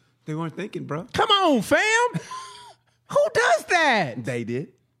 They weren't thinking, bro. Come on, fam. Who does that? They did.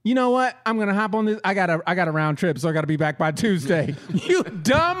 You know what? I'm going to hop on this. I got a round trip, so I got to be back by Tuesday. You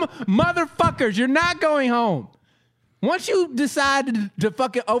dumb motherfuckers. You're not going home. Once you decide to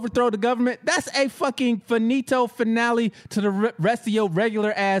fucking overthrow the government, that's a fucking finito finale to the rest of your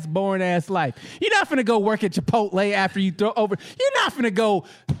regular ass, boring ass life. You're not finna go work at Chipotle after you throw over. You're not finna go.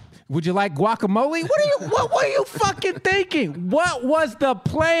 Would you like guacamole? What were you fucking thinking? What was the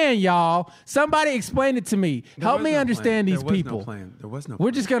plan, y'all? Somebody explain it to me. Help me understand these people. There was no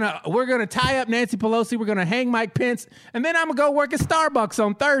plan. We're gonna tie up Nancy Pelosi. We're gonna hang Mike Pence, and then I'm gonna go work at Starbucks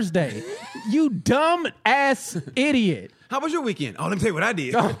on Thursday. You dumb ass idiot. How was your weekend? Oh, let me tell you what I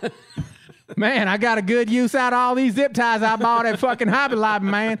did. Man, I got a good use out of all these zip ties I bought at fucking Hobby Lobby,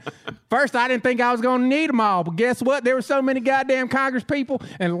 man. First, I didn't think I was going to need them all, but guess what? There were so many goddamn Congress people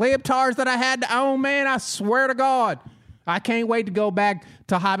and libtards that I had to own, man. I swear to God. I can't wait to go back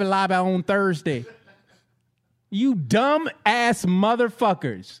to Hobby Lobby on Thursday. You dumb ass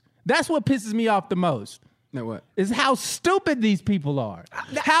motherfuckers. That's what pisses me off the most. Now what? Is how stupid these people are.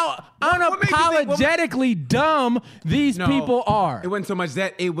 How unapologetically dumb these people are. It wasn't so much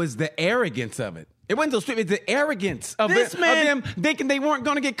that, it was the arrogance of it. It wasn't so stupid. It's the arrogance of them thinking they weren't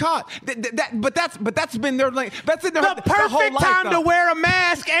going to get caught. But that's been their that's in their the perfect time to wear a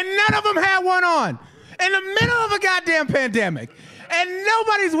mask, and none of them had one on in the middle of a goddamn pandemic. And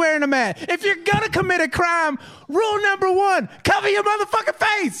nobody's wearing a mask. If you're gonna commit a crime, rule number 1: cover your motherfucking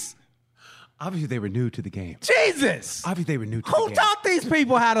face. Obviously, they were new to the game. Jesus! Obviously, they were new to the game. Who taught these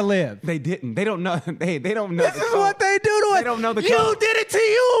people how to live? They didn't. They don't know. They don't know. This is what they do to us. They don't know the code. You did it to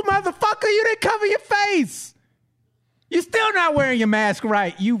you, motherfucker. You didn't cover your face. You're still not wearing your mask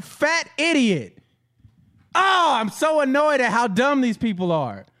right, you fat idiot. Oh, I'm so annoyed at how dumb these people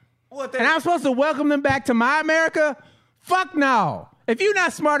are. And I'm supposed to welcome them back to my America? Fuck no. If you're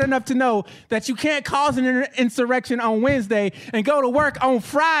not smart enough to know that you can't cause an insurrection on Wednesday and go to work on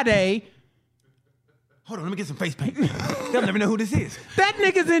Friday... Hold on, let me get some face paint. They'll never know who this is. That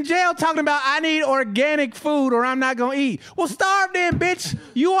nigga's in jail talking about, I need organic food or I'm not going to eat. Well, starve then, bitch.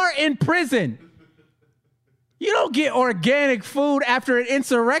 You are in prison. You don't get organic food after an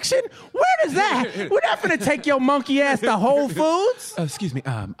insurrection. Where does that? We're not going to take your monkey ass to Whole Foods. Excuse me.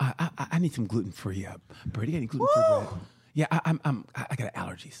 I need some gluten-free bread. You got any gluten-free bread? Yeah, I got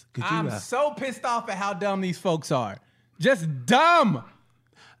allergies. I'm so pissed off at how dumb these folks are. Just dumb.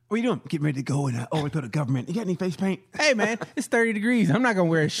 What are you doing? Getting ready to go and overthrow the government. You got any face paint? Hey, man, it's 30 degrees. I'm not going to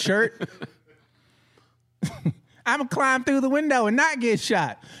wear a shirt. I'm going to climb through the window and not get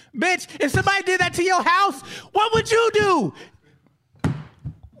shot. Bitch, if somebody did that to your house, what would you do?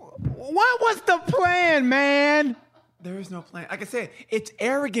 What was the plan, man? There is no plan. Like I said, it's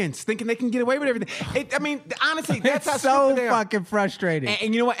arrogance, thinking they can get away with everything. Honestly, that's how so stupid they are. Fucking frustrating.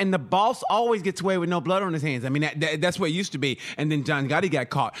 And you know what? And the boss always gets away with no blood on his hands. I mean, that's what it used to be. And then John Gotti got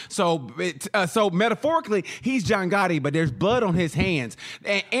caught. So metaphorically, he's John Gotti, but there's blood on his hands.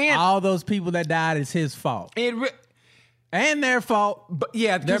 And all those people that died is his fault. And their fault. But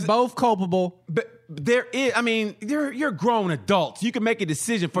yeah, they're both culpable. But there is, you're grown adults. You can make a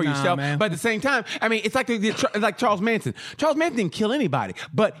decision for yourself. Man. But at the same time, it's like Charles Manson. Charles Manson didn't kill anybody,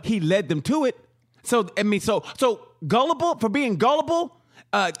 but he led them to it. So gullible for being gullible.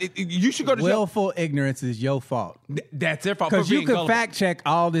 You should go to willful ignorance is your fault. That's their fault. Because you can fact check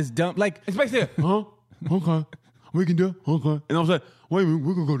all this dumb. Like it's basically, okay, we can do it. Okay, and I was like, wait a minute,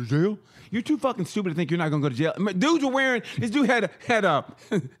 we're gonna go to jail. You're too fucking stupid to think you're not going to go to jail. Dudes were wearing, this dude had I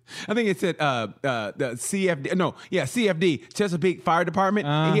think it said the CFD, CFD, Chesapeake Fire Department.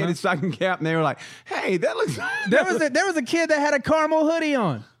 And he had his stocking cap, and they were like, hey, that looks... There was a kid that had a Carmel hoodie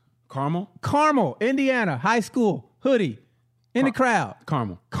on. Carmel, Indiana, high school, hoodie. In the crowd.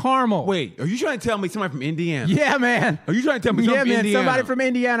 Carmel. Wait, are you trying to tell me somebody from Indiana? Yeah, man. Are you trying to tell me somebody from Indiana? Somebody from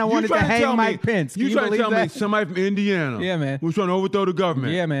Indiana wanted to hang Mike Pence. You trying to tell me somebody from Indiana? Yeah, man. Was trying to overthrow the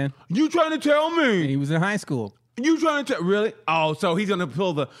government? Yeah, man. You trying to tell me? He was in high school. You trying to really? Oh, so he's gonna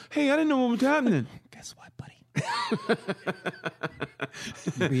pull the. Hey, I didn't know what was happening. Guess what, buddy?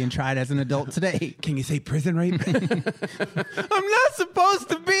 You're being tried as an adult today. Can you say prison rape? I'm not supposed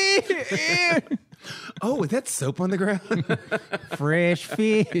to be here. Oh, is that soap on the ground? Fresh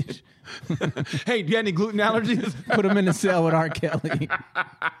fish. Hey, do you got any gluten allergies? Put him in the cell with R. Kelly.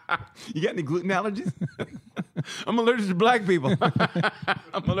 You got any gluten allergies? I'm allergic to black people.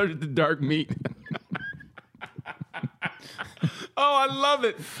 I'm allergic to dark meat. Oh, I love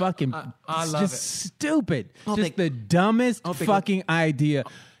it. Fucking, I it's love just it. stupid. Oh, Just they- the dumbest they fucking idea.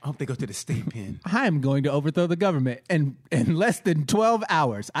 I hope they go to the state pen. I am going to overthrow the government in less than 12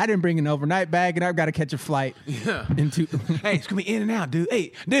 hours. I didn't bring an overnight bag, and I've got to catch a flight. Yeah. Into Hey, it's gonna be in and out, dude.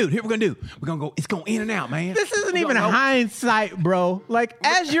 Hey, dude, here we're gonna do. We're gonna go. It's going in and out, man. This isn't We're even gonna go- hindsight, bro. Like,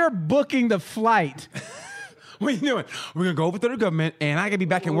 as you're booking the flight. What are you doing? We're gonna go overthrow the government, and I gotta be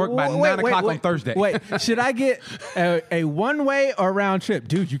back in work by 9 o'clock on Thursday. Wait, should I get a one-way or round trip?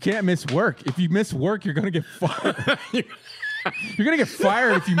 Dude, you can't miss work. If you miss work, you're going to get fired. You're going to get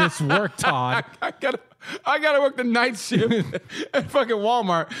fired if you miss work, Todd. I gotta work the night shift at fucking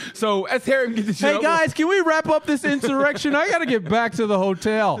Walmart. So let's hear him get the shit. Hey, over. guys, can we wrap up this insurrection? I got to get back to the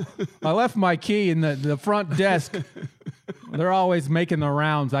hotel. I left my key in the front desk. They're always making the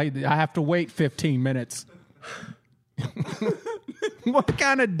rounds. I have to wait 15 minutes. What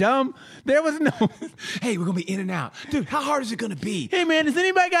kind of dumb? There was no. Hey, we're gonna be in and out, dude. How hard is it gonna be, Hey, man, has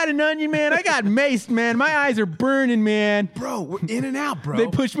anybody got an onion, man? I got maced, man. My eyes are burning, man. bro? We're in and out, bro. They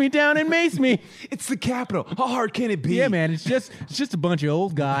pushed me down and maced me. It's the Capitol. How hard can it be? Yeah, man, it's just a bunch of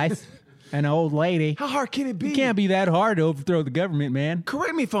old guys and an old lady. How hard can it be? It can't be that hard to overthrow the government, man.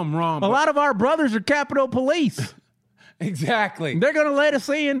 Correct me if I'm wrong. A but- lot of our brothers are Capitol Police. Exactly. They're going to let us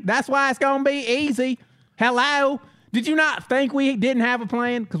in. That's why it's going to be easy. Hello? Did you not think we didn't have a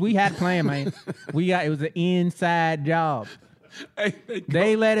plan? Because we had a plan, man. It was an inside job. Hey,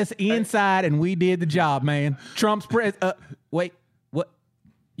 They let us inside and we did the job, man. Trump's wait, what?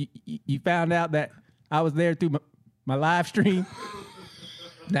 You found out that I was there through my live stream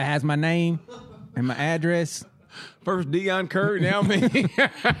that has my name and my address? First Deion Curry, now me.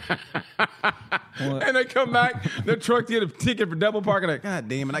 And they come back, their truck get a ticket for double parking. Like, God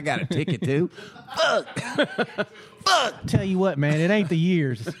damn it, I got a ticket too. Fuck. Tell you what, man, it ain't the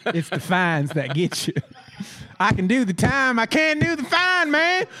years. It's the fines that get you. I can do the time. I can't do the fine,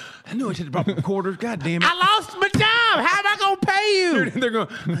 man. I knew I should have brought my quarters. God damn it. I lost my job. How am I going to pay you? They're going,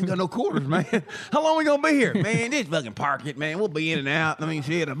 I ain't got no quarters, man. How long we going to be here? Man, just fucking park it, man. We'll be in and out. I mean,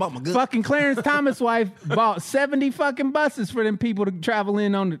 shit, I bought my goods. Fucking Clarence Thomas' wife bought 70 fucking buses for them people to travel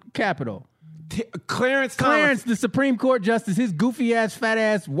in on the Capitol. Clarence Clarence, Thomas. the Supreme Court justice, his goofy ass, fat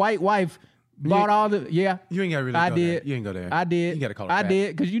ass white wife bought all the. Yeah, You ain't got to really I go did. there. You ain't go there. I did. You got to call her I fat.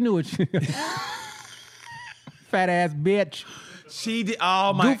 did because you knew it. Fat ass bitch, She did.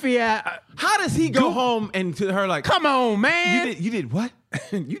 Oh, my. goofy ass. How does he go home and to her like, Come on, man. you did what?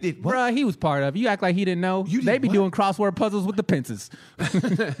 You did what? Bruh, he was part of it. You act like he didn't know. You did They be what? doing crossword puzzles with the pencils.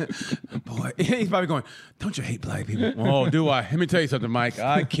 Boy, he's probably going, don't you hate black people? Oh, do I? Let me tell you something, Mike.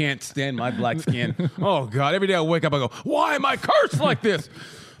 I can't stand my black skin. Oh, God. Every day I wake up, I go, why am I cursed like this?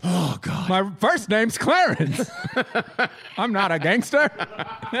 Oh, God. My first name's Clarence. I'm not a gangster.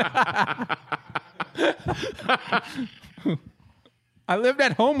 I lived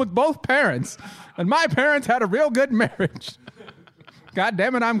at home with both parents, and my parents had a real good marriage. God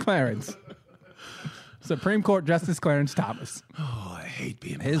damn it, I'm Clarence. Supreme Court Justice Clarence Thomas. Oh, I hate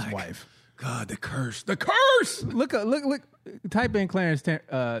being His black. wife. God, the curse. The curse! Look. Type in Clarence.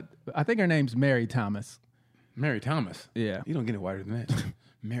 I think her name's Mary Thomas. Mary Thomas. Yeah. You don't get it whiter than that.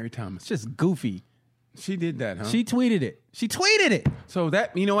 Mary Thomas. It's just goofy. She did that, huh? She tweeted it. So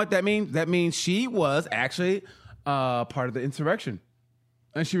that, you know what that means? That means she was actually part of the insurrection.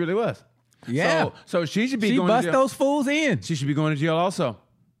 And she really was. Yeah. So she should be She going to bust jail. those fools in. She should be going to jail also.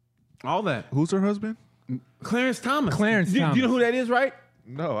 All that. Who's her husband? Clarence Thomas. Clarence Do you know Thomas. who that is, right?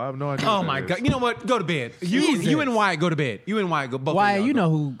 No, I have no idea. Oh, who my that God. is. You know what? Go to bed. Jesus. You and Wyatt go to bed. You and Wyatt go both. Why? of y'all You go. know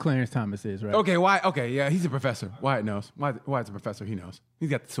who Clarence Thomas is, right? Okay, Wyatt. Okay, yeah, he's a professor. Wyatt knows. Wyatt's a professor. He knows. He's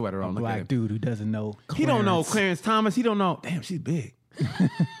got the sweater on. Look at Black him. dude who doesn't know. He don't know Clarence. Clarence Thomas. He don't know. Damn, she's big.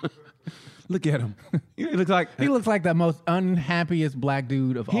 Look at him. He looks like He looks like the most unhappiest black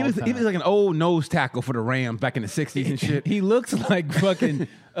dude of all he looks time. like an old nose tackle for the Rams back in the 60s and shit. He looks like fucking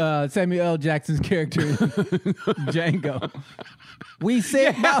Samuel L. Jackson's character in Django. We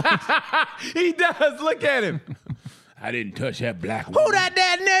said, He does. Look at him. I didn't touch that black one. who that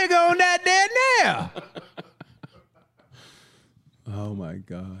nigga on that there? Oh my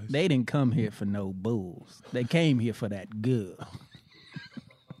gosh. They didn't come here for no bulls. They came here for that girl.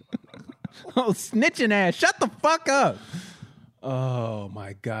 Oh, snitching ass. Shut the fuck up. Oh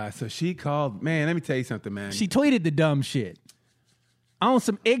my God. So she called, man, let me tell you something, man. She tweeted the dumb shit on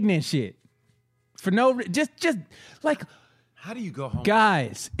some ignorant shit for no, just like, how do you go home?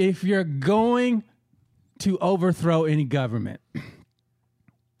 guys, if you're going to overthrow any government,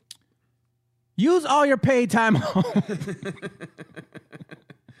 use all your paid time home.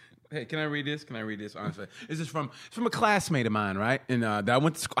 Hey, can I read this? Honestly, this is from a classmate of mine, right? And that I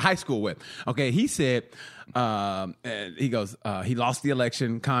went to high school with. Okay, he said, and he goes, he lost the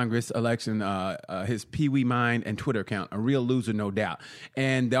election, Congress election, his Pee Wee Mind and Twitter account, a real loser, no doubt.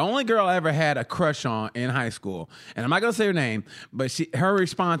 And the only girl I ever had a crush on in high school, and I'm not gonna say her name, but her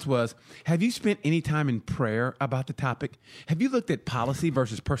response was, "Have you spent any time in prayer about the topic? Have you looked at policy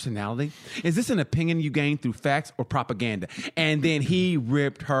versus personality? Is this an opinion you gained through facts or propaganda?" And then he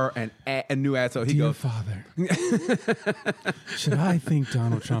ripped her a new asshole. He Dear goes, Father, should I think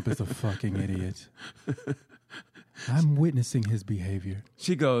Donald Trump is a fucking idiot? I'm witnessing his behavior.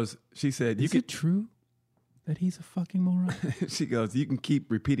 she said, Is it true that he's a fucking moron? she goes, "You can keep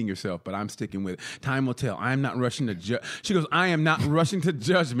repeating yourself, but I'm sticking with it. Time will tell. I am not rushing to She goes, "I am not rushing to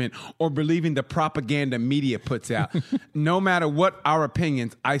judgment or believing the propaganda media puts out. No matter what our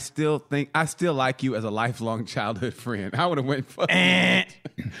opinions, I still like you as a lifelong childhood friend." I would have went, fuck. I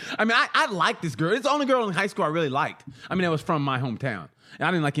mean, I like this girl. It's the only girl in high school I really liked. I mean, that was from my hometown. And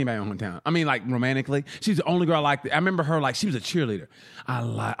I didn't like anybody in my hometown. I mean, like, romantically. She's the only girl I liked. I remember her, like, she was a cheerleader.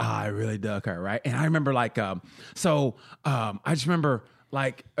 I really dug her, right? And I remember, like, I just remember,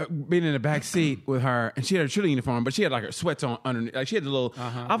 like, being in the back seat with her, and she had a cheerleading uniform, but she had, like, her sweats on underneath. Like, she had the little,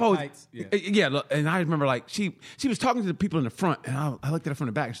 I've always, tights, yeah, and I remember, like, she was talking to the people in the front, and I looked at her from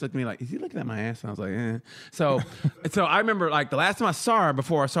the back, and she looked at me like, "Is he looking at my ass?" And I was like, eh. So I remember, like, the last time I saw her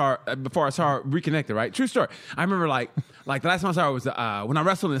before I saw her reconnected, right? True story. I remember, like the last time I saw her was when I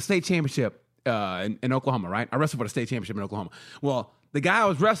wrestled in the state championship in Oklahoma, right? I wrestled for the state championship in Oklahoma. Well, the guy I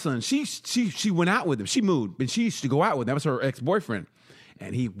was wrestling, she went out with him. She moved, but she used to go out with him. That was her ex-boyfriend.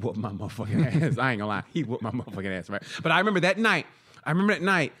 And he whooped my motherfucking ass. I ain't gonna lie. He whooped my motherfucking ass, right? But I remember that night,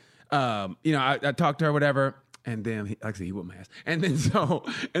 you know, I talked to her, whatever, and then, he whooped my ass. And then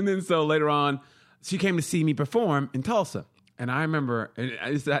so later on, she came to see me perform in Tulsa. And I remember, and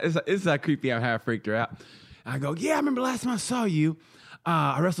it's that creepy how I freaked her out. I go, "Yeah, I remember last time I saw you.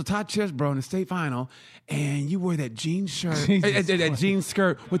 I wrestled Todd Chesbro in the state final, and you wore that jean shirt, that jean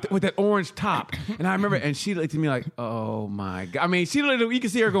skirt with that orange top." And I remember, and she looked at me like, "Oh my God!" I mean, she literally, you can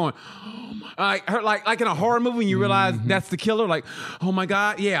see her going, "Oh my," like in a horror movie when you realize that's the killer. Like, "Oh my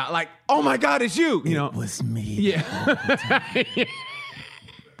God, yeah!" Like, "Oh my God, it's you!" You know, It was me. yeah.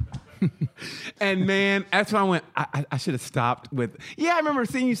 And man, that's when I went, I should have stopped with, "Yeah, I remember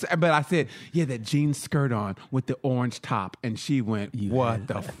seeing you," but I said, "Yeah, that jean skirt on with the orange top." And she went, "What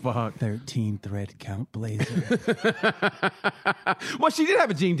the fuck?" 13 thread count blazer. Well, she did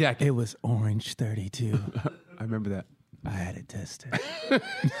have a jean jacket. It was orange 32. I remember that. I had it tested.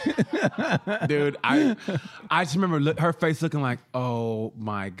 Dude, I just remember her face looking like, "Oh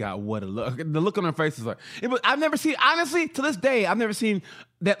my God, what a look." The look on her face is like, I've never seen, honestly, to this day, I've never seen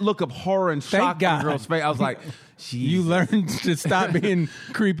that look of horror and shock on a girl's face. I was like, You learned to stop being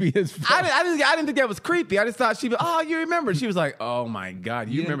creepy as fuck. I didn't think that was creepy. I just thought she'd be, "Oh, you remember." She was like, "Oh my God,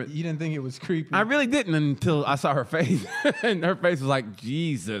 you remember." You didn't think it was creepy. I really didn't until I saw her face. And her face was like,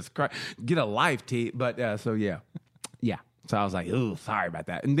 "Jesus Christ, get a life, T." But so yeah. So I was like, "Oh, sorry about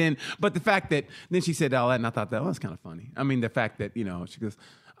that." And then, but the fact that then she said all that, and I thought that was kind of funny. I mean, the fact that, you know, she goes,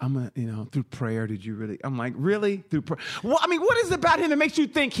 "Through prayer, did you really?" I'm like, "Really? Through prayer?" Well, I mean, what is it about him that makes you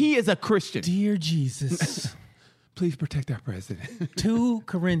think he is a Christian? Dear Jesus, please protect our president. 2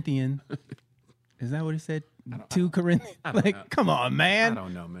 Corinthians. Is that what it said? 2 Corinthians. Like, come on, man. I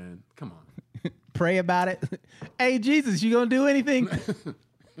don't know, man. Come on. Pray about it. Hey, Jesus, you gonna do anything?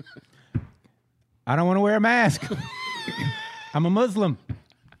 I don't want to wear a mask. I'm a Muslim.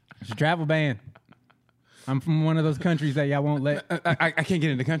 It's a travel ban. I'm from one of those countries that y'all won't let. I can't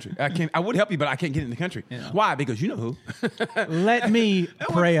get in the country. I would help you, but I can't get in the country. Yeah. Why? Because you know who. Let me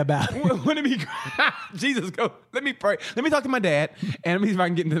pray about it. Wouldn't it be Jesus, go. Let me pray. Let me talk to my dad, and let me see if I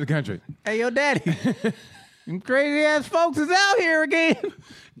can get into the country. Hey, yo, daddy. Them crazy ass folks is out here again.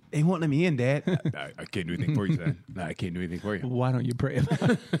 They won't let me in, Dad. I can't do anything for you, son. No, I can't do anything for you. Why don't you pray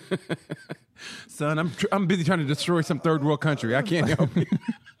about it? Son, I'm busy trying to destroy some third world country. I can't help you.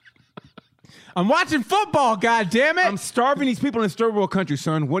 I'm watching football, goddammit. I'm starving these people in this third world country,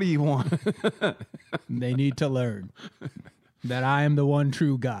 son. What do you want? They need to learn that I am the one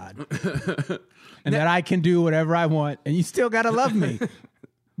true God. And that I can do whatever I want. And you still got to love me.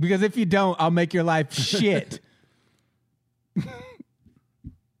 Because if you don't, I'll make your life shit.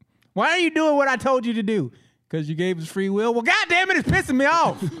 Why are you doing what I told you to do? Because you gave us free will? Well, goddamn it, it's pissing me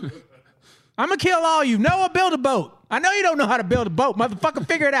off. I'm going to kill all you. Noah, build a boat. I know you don't know how to build a boat. Motherfucker,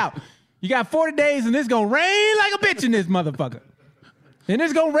 figure it out. You got 40 days and it's going to rain like a bitch in this motherfucker. And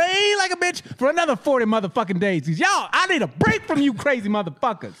it's going to rain like a bitch for another 40 motherfucking days. Y'all, I need a break from you crazy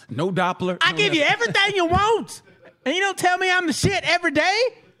motherfuckers. No Doppler. I give you everything you want. And you don't tell me I'm the shit every day?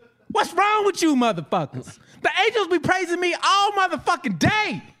 What's wrong with you motherfuckers? The angels be praising me all motherfucking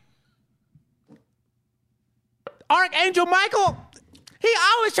day. Archangel Michael, he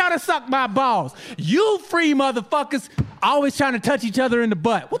always trying to suck my balls. You free motherfuckers always trying to touch each other in the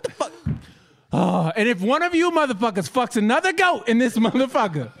butt. What the fuck? Oh, and if one of you motherfuckers fucks another goat in this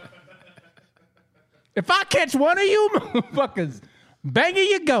motherfucker, if I catch one of you motherfuckers banging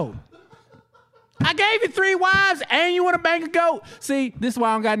your goat, I gave you 3 wives and you want to bang a goat. See, this is why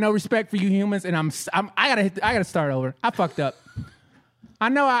I don't got no respect for you humans, and I gotta start over. I fucked up. I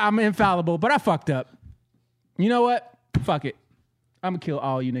know I'm infallible, but I fucked up. You know what? Fuck it. I'm gonna kill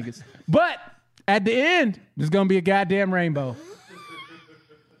all you niggas. But at the end, there's gonna be a goddamn rainbow.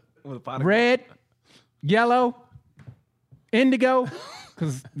 Red, yellow, indigo,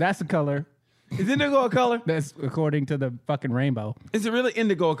 because that's the color. Is indigo a color? That's according to the fucking rainbow. Is it really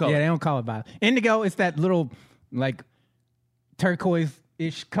indigo a color? Yeah, they don't call it violet. Indigo is that little, like,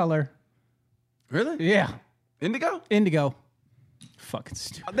 turquoise-ish color. Really? Yeah. Indigo? Indigo. Fucking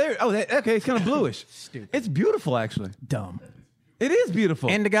stupid. Okay, it's kind of bluish. Stupid. It's beautiful, actually. Dumb. It is beautiful.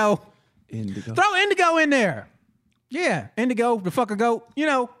 Indigo. Indigo. Throw indigo in there. Yeah, indigo, the fucker goat. You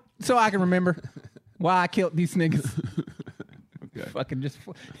know, so I can remember why I killed these niggas. Okay. Fucking just...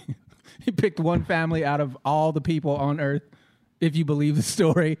 He picked one family out of all the people on Earth, if you believe the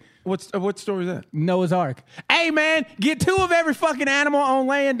story. What story is that? Noah's Ark. Hey, man, get 2 of every fucking animal on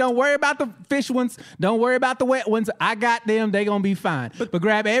land. Don't worry about the fish ones. Don't worry about the wet ones. I got them. They gonna be fine. But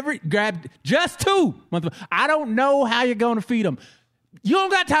grab just 2. I don't know how you're gonna feed them. You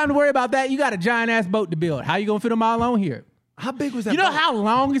don't got time to worry about that. You got a giant-ass boat to build. How you gonna fit them all on here? How big was that? You know boat? how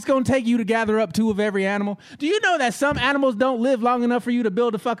long it's going to take you to gather up 2 of every animal? Do you know that some animals don't live long enough for you to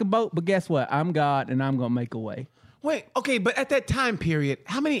build a fucking boat? But guess what? I'm God, and I'm going to make a way. Wait, okay, but at that time period,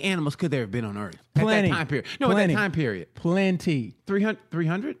 how many animals could there have been on Earth? Plenty. At that time period. No, Plenty. at that time period. Plenty.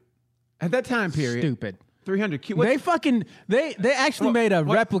 300? At that time period. Stupid. 300. They actually made a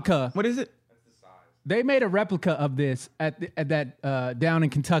replica. What is it? They made a replica of this at that down in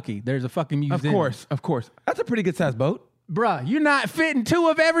Kentucky. There's a fucking museum. Of course. That's a pretty good sized boat. Bruh, you're not fitting 2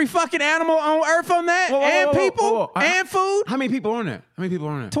 of every fucking animal on Earth on that? Whoa, people? And food? How many people are on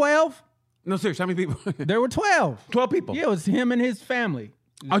there? 12? No, seriously, how many people? There were 12. 12 people? Yeah, it was him and his family.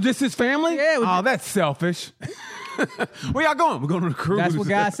 Oh, just his family? Yeah. That's selfish. Where y'all going? We're going on a cruise. That's what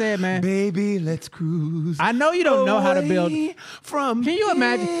God said, man. Baby, let's cruise. I know you don't know how to build. Can you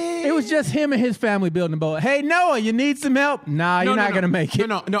imagine? It was just him and his family building a boat. Hey, Noah, you need some help? Nah, you're not going to make it.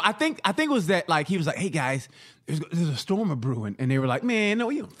 No. I think it was that, like, he was like, hey, guys, there's a storm brewing. And they were like, man, no,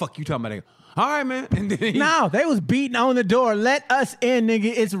 you fuck you talking about that. All right, man. And then no, they was beating on the door. Let us in, nigga.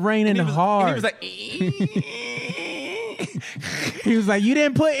 It's raining hard. And he was like, he was like, you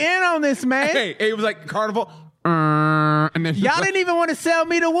didn't put in on this, man. Hey, it was like Carnival. And then y'all didn't even want to sell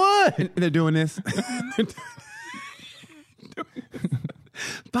me the wood. And they're doing this.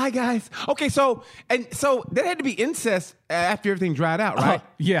 Bye, guys. Okay, so there had to be incest after everything dried out, right?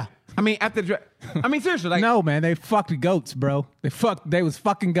 Yeah. I mean, seriously, like no, man, they fucked goats, bro. They was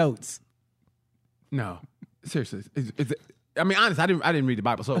fucking goats. No, seriously. I mean, honest, I didn't read the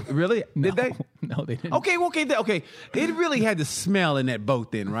Bible. So really, did they? No, they didn't. Okay. It really had the smell in that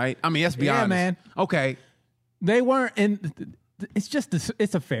boat, then, right? I mean, let's be honest. man. Okay, they weren't in. It's just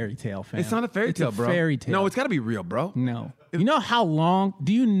it's a fairy tale, fam. It's not a fairy tale, bro. Fairy tale. No, it's got to be real, bro. No. You know how long?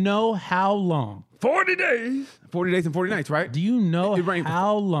 Do you know how long? 40 days. 40 days and 40 nights, right? Do you know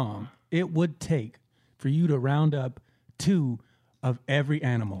how long it would take for you to round up 2 of every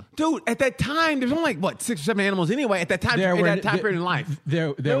animal? Dude, at that time, there's only like, 6 or 7 animals anyway. At that time, that time period in life.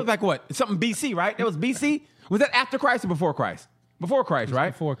 There was like what? Something BC, right? That was BC? Was that after Christ or before Christ? Before Christ,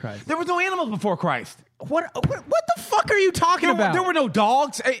 right? Before Christ. There was no animals before Christ. What the fuck are you talking about? There were no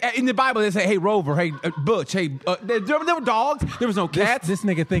dogs. In the Bible, they say, hey, Rover, hey, Butch, hey. There were dogs. There was no cats. This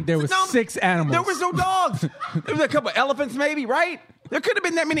nigga think there was 6 animals. There was no dogs. There was a couple elephants maybe, right? There could have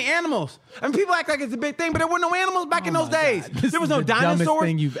been that many animals. I mean, people act like it's a big thing, but there were no animals back in those days. There was no dinosaurs. Dumbest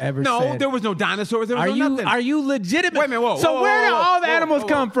thing you've ever said. No, there was no dinosaurs. There was nothing. Are you legitimate? Wait a minute, whoa. So where did all the animals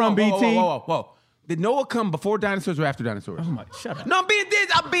come from, BT? Whoa. Did Noah come before dinosaurs or after dinosaurs? Oh my, shut up. No, I'm being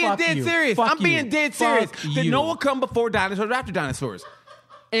dead serious. Fuck I'm being you. dead serious. Did Noah come before dinosaurs or after dinosaurs?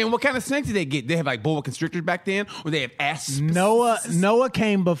 And what kind of snakes did they get? They have like boa constrictors back then, or they have asps? Noah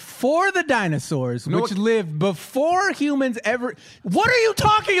came before the dinosaurs, which lived before humans ever. What are you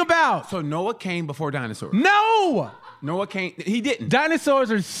talking about? So Noah came before dinosaurs. No! Noah came. He didn't.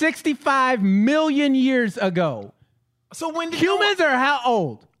 Dinosaurs are 65 million years ago. So when did Humans are how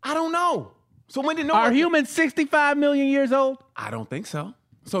old? I don't know. So when did Noah? Are humans 65 million years old? I don't think so.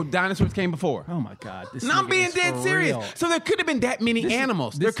 So dinosaurs came before. Oh my God! I'm being dead serious. Real. So there could have been that many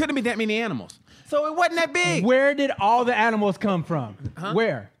animals. There could have been that many animals. So it wasn't that big. Where did all the animals come from?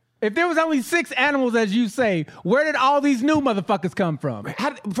 Where? If there was only 6 animals, as you say, where did all these new motherfuckers come from?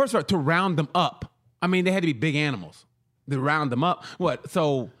 First of all, to round them up. I mean, they had to be big animals. To round them up. What?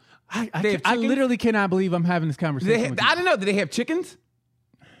 So I literally cannot believe I'm having this conversation. I don't know. Did they have chickens?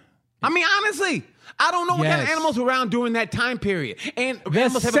 I mean, honestly, I don't know what kind of animals were around during that time period. And the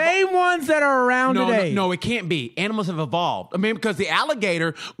same ones that are around today. No, it can't be. Animals have evolved. I mean, because the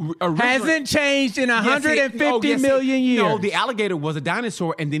alligator hasn't changed in 150 million years. No, the alligator was a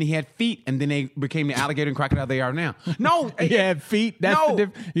dinosaur, and then he had feet, and then they became the alligator and crocodile they are now. No, he had feet. That's the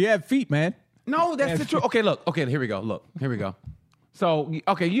difference. He had feet, man. No, that's the truth. Okay, look. Okay, here we go. Look, here we go. So,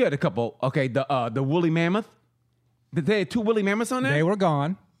 okay, you had a couple. Okay, the woolly mammoth. Did they have 2 woolly mammoths on there? They were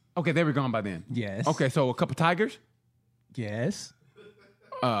gone. Okay, they were gone by then. Yes. Okay, so a couple tigers. Yes.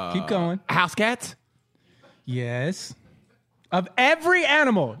 Keep going. House cats. Yes. Of every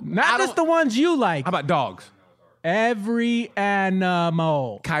animal, not just the ones you like. How about dogs? Every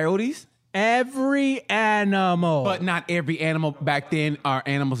animal. Coyotes. Every animal. But not every animal back then are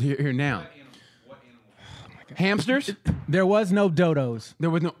animals here now. Hamsters? There was no dodos. There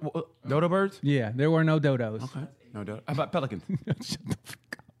was no dodo birds? Yeah, there were no dodos. Okay. No dodo. How about pelicans?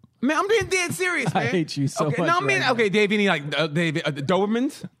 Man, I'm being dead serious, man. I hate you so much. No, I mean, okay, Dave, any like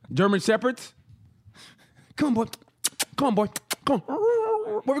Dobermans? German Shepherds? Come on, boy. Come on, boy. Come on.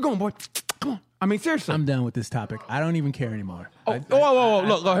 Where we going, boy? Come on. I mean, seriously. I'm done with this topic. I don't even care anymore. Whoa.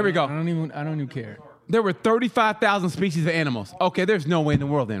 Look, here we go. I don't even care. There were 35,000 species of animals. Okay, there's no way in the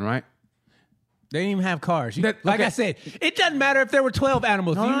world then, right? They didn't even have cars. Like I said, it doesn't matter if there were 12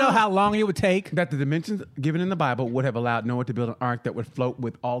 animals. Do you know how long it would take? That the dimensions given in the Bible would have allowed Noah to build an ark that would float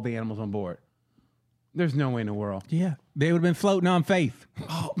with all the animals on board. There's no way in the world. Yeah. They would have been floating on faith.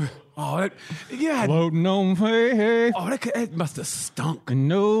 Yeah. Floating on faith. Oh, that must have stunk. And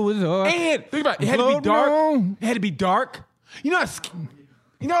Noah's Ark. And think about it. It had to be dark. It had to be dark. You know,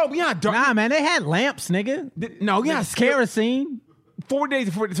 dark. Nah, man, they had lamps, nigga. No, yeah, kerosene. 4 days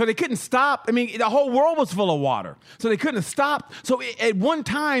before, so they couldn't stop. I mean, the whole world was full of water, so they couldn't stop. So at one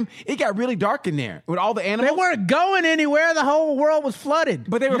time, it got really dark in there with all the animals. They weren't going anywhere. The whole world was flooded.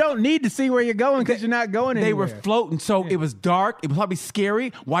 But you don't need to see where you're going because you're not going anywhere. They were floating, so it was dark. It was probably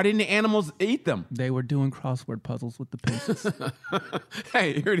scary. Why didn't the animals eat them? They were doing crossword puzzles with the pieces.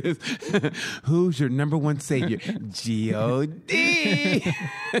 Hey, here it is. Who's your number one savior? G-O-D.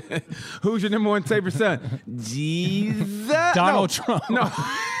 Who's your number one savior son? Jesus. Donald Trump. No.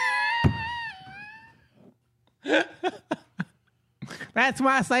 That's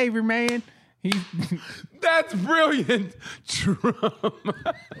my savior, man. That's brilliant. Trump.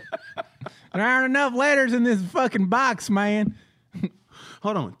 There aren't enough letters in this fucking box, man.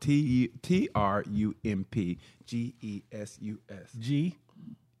 Hold on. T-R-U-M-P G-E-S-U-S. G?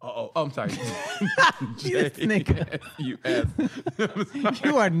 Oh, I'm sorry. This nigga. J-S-U-S.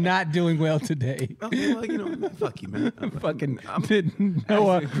 You are not doing well today. Okay, well, fuck you, man. Didn't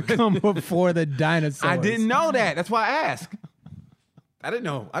Noah come before the dinosaurs? I didn't know that. That's why I asked. I didn't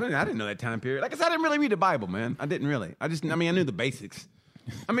know that time period. Like I said, I didn't really read the Bible, man. I didn't really. I knew the basics.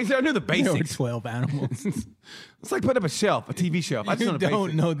 I knew the basics. There were 12 animals. It's like putting up a shelf, a TV shelf. I just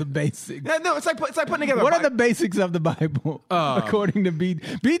don't know the basics. No, it's like putting together. What are the basics of the Bible? According to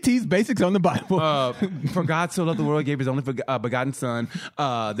BT's Basics on the Bible. For God so loved the world, he gave his only begotten son.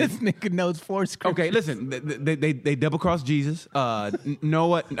 This nigga knows 4 scriptures. Okay, listen. They double crossed Jesus.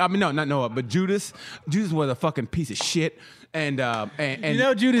 Noah. I mean, no, not Noah, but Judas. Judas was a fucking piece of shit. And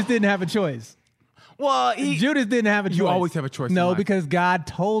Judas didn't have a choice. Well, Judas didn't have a choice. You always have a choice. No, because God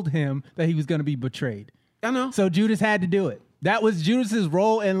told him that he was going to be betrayed. I know. So Judas had to do it. That was Judas's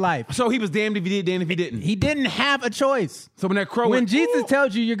role in life. So he was damned if he did, damned if he didn't. He didn't have a choice. So when that crow when Jesus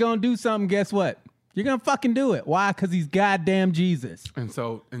tells you you're going to do something, guess what? You're going to fucking do it. Why? Because he's goddamn Jesus. And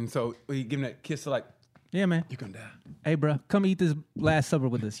so he give him that kiss like, yeah, man. You're going to die. Hey, bro, come eat this Last Supper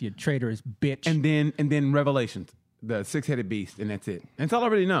with us, you traitorous bitch. And then Revelations. The 6-headed beast, and that's it. And that's all I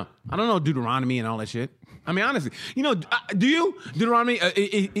really know. I don't know Deuteronomy and all that shit. I mean, honestly, do you? Deuteronomy?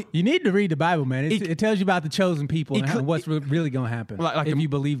 You need to read the Bible, man. It tells you about the chosen people and what's really going to happen if you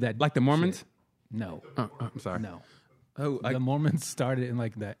believe that. Like the Mormons? Shit. No. I'm sorry. No. The Mormons started in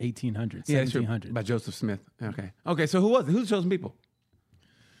like the 1800s, 1700s. By Joseph Smith. Okay. So who was it? Who's the chosen people?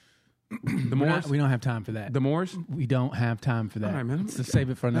 The Moors? We don't have time for that. The Moors? We don't have time for that. All right, man. So save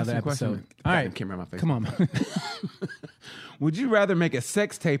it for another episode. All right. Camera on my face. Come on. Would you rather make a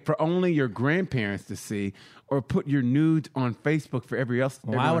sex tape for only your grandparents to see or put your nudes on Facebook for everybody else?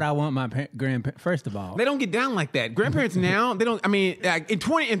 Why would I want my grandparents? First of all, they don't get down like that. Grandparents now, they don't. I mean, like in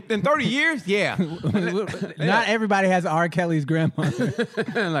 30 years, yeah. Not everybody has R. Kelly's grandmother.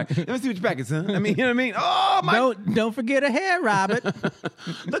 Like, let me see what your package, son. I mean, you know what I mean? Oh my! Don't forget a hair, Robert.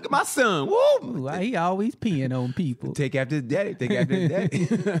 Look at my son. Woo! Ooh, he always peeing on people. Take after his daddy. Take after his daddy.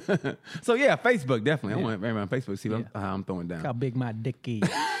 So yeah, Facebook definitely. I want everybody on Facebook to see how I'm throwing down. Look how big my dick is.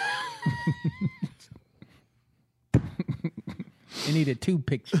 It needed 2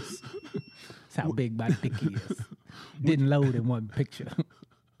 pictures. That's how big my dick is. Didn't load in one picture.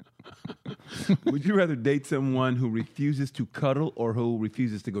 Would you rather date someone who refuses to cuddle or who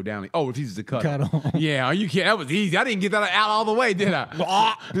refuses to go down? Oh, refuses to cuddle. Yeah, are you kidding? That was easy. I didn't get that out all the way, did I?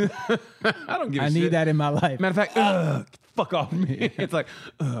 I don't give a shit. I need that in my life. Matter of fact, fuck off me. It's like,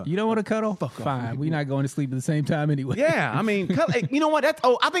 you don't want to cuddle? Fine. We're not going to sleep at the same time anyway. Yeah, I mean, you know what?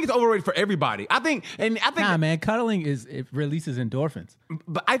 I think it's overrated for everybody. I think. Nah, man, cuddling it releases endorphins.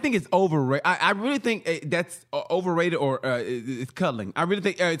 But I think it's overrated. I really think that's overrated or it's cuddling. I really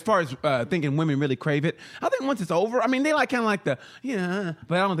think as far as thinking women really crave it. I think once it's over, I mean, they like kind of like the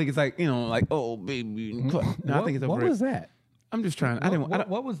but I don't think it's like like oh baby. No, I think it's overrated. What was that? I'm just trying.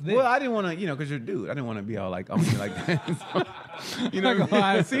 What was this? Well, I didn't want to, because you're a dude. I didn't want to be all like, oh, like that. So,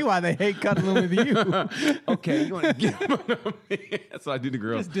 I see why they hate cuddling with you. Okay, you want to get that's what I do to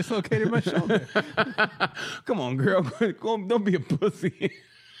girls. Just dislocated my shoulder. Come on, girl. Don't be a pussy.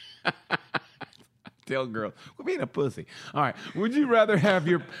 Tell girls, we're being a pussy. All right. Would you rather have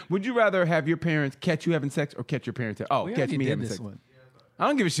your parents catch you having sex or catch your parents? Catch me having sex. I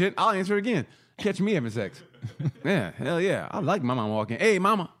don't give a shit. I'll answer it again. Catch me having sex. Yeah, hell yeah. I like my mom walking. Hey,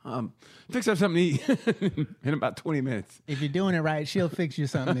 mama, fix up something to eat in about 20 minutes. If you're doing it right, she'll fix you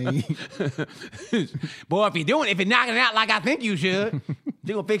something to eat. Boy, if you're knocking it out like I think you should,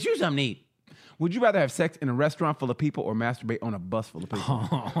 she's going to fix you something to eat. Would you rather have sex in a restaurant full of people or masturbate on a bus full of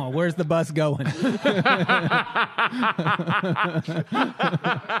people? Oh, where's the bus going?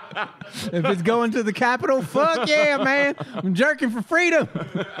 If it's going to the Capitol, fuck yeah, man. I'm jerking for freedom.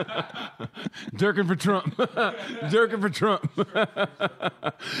 Jerking for Trump. Jerking for Trump.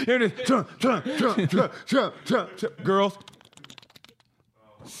 Here it is. Trump. Girls.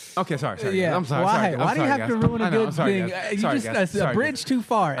 Okay, sorry. Yeah. I'm sorry. Why do you have to ruin a good thing? Guys. You just a bridge too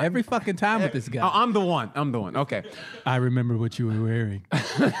far every fucking time with this guy. I'm the one. Okay. I remember what you were wearing.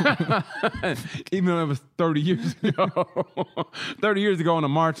 Even though it was 30 years ago. 30 years ago on a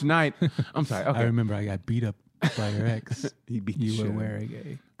March night. I'm sorry. Okay. I remember I got beat up by your ex. He beat you were wearing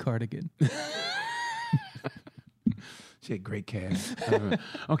a cardigan. She had great calves.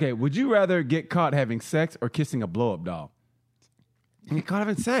 Okay. Would you rather get caught having sex or kissing a blow-up doll? Get caught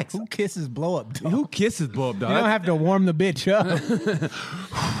having sex. Who kisses blow-up doll? Who kisses blow-up doll? You don't have to warm the bitch up.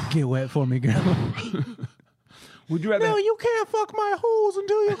 Get wet for me, girl. Would you rather? No, you can't fuck my holes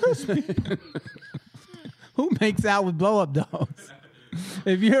until you kiss me. Who makes out with blow-up dolls?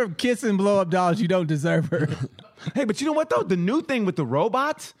 If you're kissing blow-up dolls, you don't deserve her. Hey, but you know what though? The new thing with the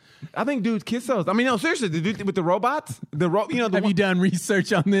robots, I think dudes kiss those. I mean, no, seriously, the dude with the robots, Have you done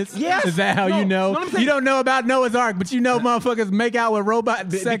research on this? Yes. Is that how you know? You don't know about Noah's Ark, but you know motherfuckers make out with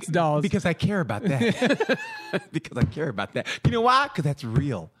robot sex dolls. Because I care about that. Because I care about that. You know why? Because that's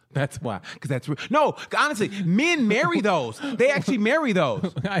real. That's why. Because that's real. No, honestly, men marry those. They actually marry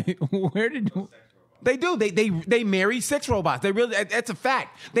those. Where did you... They do. They marry sex robots. They really. That's a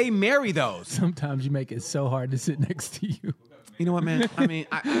fact. They marry those. Sometimes you make it so hard to sit next to you. You know what, man? I mean,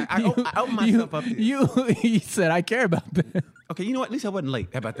 I open myself up to He said, I care about that. Okay, you know what? At least I wasn't late.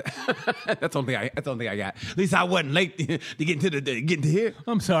 How about that? That's the only thing I got. At least I wasn't late to get into here.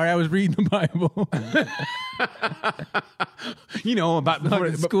 I'm sorry, I was reading the Bible. You know about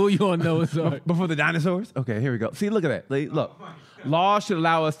before school. You on Noah's Ark before the dinosaurs. Okay, here we go. See, look at that. Look, law should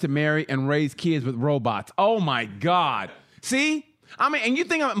allow us to marry and raise kids with robots. Oh my God. See. I mean, and you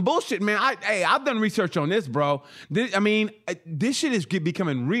think I'm bullshit, man. I've done research on this, bro. This shit is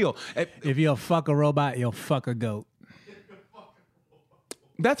becoming real. If you'll fuck a robot, you'll fuck a goat.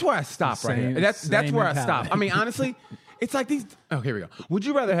 That's where I stop right here. That's where I stop. I mean, honestly, it's like these. Oh, here we go. Would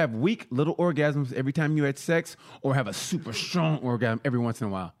you rather have weak little orgasms every time you had sex or have a super strong orgasm every once in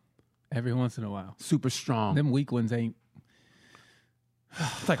a while? Every once in a while. Super strong. Them weak ones ain't.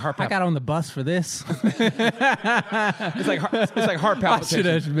 It's like heart palpitation. I got on the bus for this. It's like heart palpitation.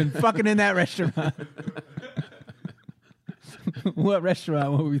 I should have been fucking in that restaurant. What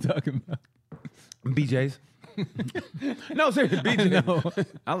restaurant? What were we talking about? BJ's. No, seriously, BJ's. No.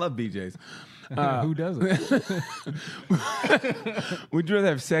 I love BJ's. Who doesn't? Would you rather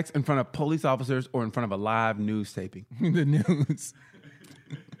have sex in front of police officers or in front of a live news taping? The news.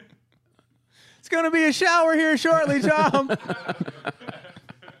 It's going to be a shower here shortly, Tom.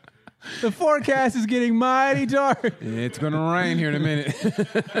 The forecast is getting mighty dark. It's going to rain here in a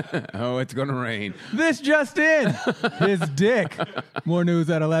minute. Oh, it's going to rain. This just in. His dick. More news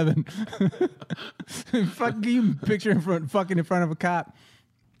at 11. Fuck you, picture fucking in front of a cop.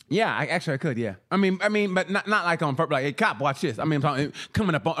 Yeah, I could. Yeah, I mean, but not like on purpose. Like, hey, cop, watch this. I mean, I'm talking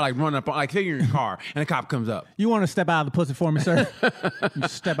coming up, on, like running up, on, like say you're in your car and a cop comes up. You want to step out of the pussy for me, sir? You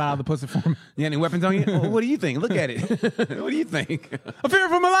step out of the pussy for me. You got any weapons on you? Well, what do you think? Look at it. What do you think? I fear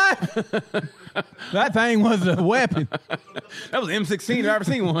for my life. That thing was a weapon. That was M16. I've ever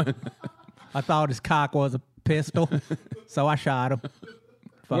seen one. I thought his cock was a pistol, so I shot him.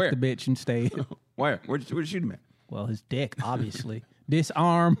 Fuck Where? the bitch instead. Where? Where'd you shoot him at? Well, his dick, obviously.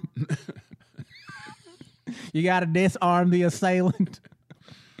 Disarm. You got to disarm the assailant.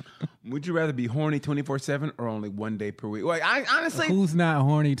 Would you rather be horny 24/7 or only one day per week? Well, I honestly, Who's not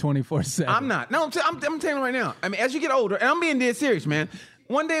horny 24/7? I'm not. No, I'm telling you right now. I mean, as you get older, and I'm being dead serious, man.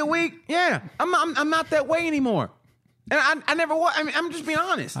 One day a week, yeah, I'm not that way anymore. And I never was. I mean, I'm just being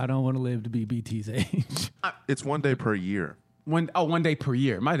honest. I don't want to live to be BT's age. It's 1 day per year. One day per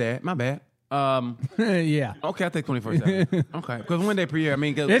year. My bad. Yeah. Okay, I think 24/7. Okay, because 1 day per year. I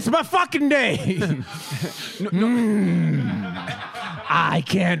mean, It's my fucking day. I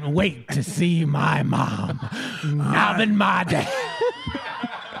can't wait to see my mom. Having my day.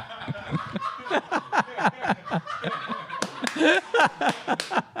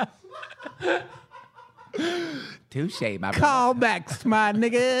 touche, my brother. Callbacks, my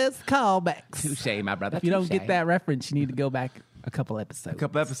niggas. Callbacks. Touche, my brother. If you don't get that reference, you need to go back a couple episodes.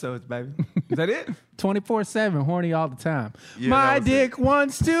 couple episodes, baby. Is that it? 24/7, horny all the time. Yeah, my that was dick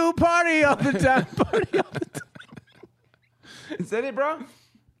wants to party all the time. Party all the time. Is that it, bro?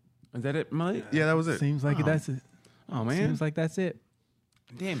 Is that it, Malik? Yeah, that was it. Seems like that's it. Oh man, Seems like that's it.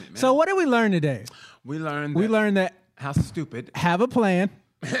 damn it, man. So what did we learn today? we learned. We learned that how stupid. have a plan.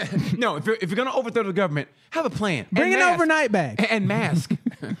 No, if you're gonna overthrow the government, have a plan. Bring And an mask. overnight bag. and mask.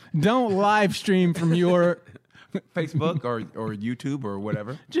 Don't live stream from your Facebook or YouTube or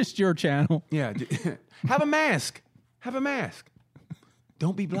whatever. just your channel. Yeah, have a mask. Have a mask.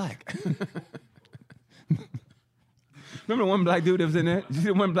 Don't be black. Remember the one black dude that was in there? Did you see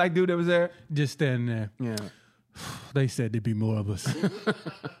the one black dude that was there? Just stand there. Yeah. They said there'd be more of us.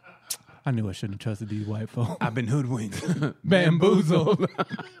 I knew I shouldn't have trusted these white folks. I've been hoodwinked. Bamboozled.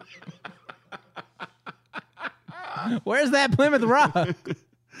 Where's that Plymouth Rock?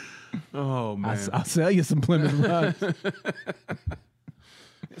 Oh man. I'll sell you some Plymouth Rocks.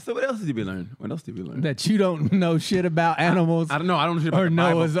 So what else did we learn? What else did we learn? That you don't know shit about animals. I don't know. I don't know shit about Or the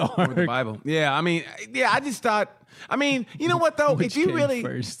Bible. Noah's Or the Ark. Bible. Yeah, I mean, I just thought. I mean, you know what though? Which if you came really,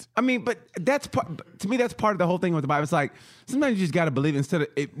 first? I mean, but that's part. To me, that's part of the whole thing with the Bible. It's like sometimes you just got to believe it instead of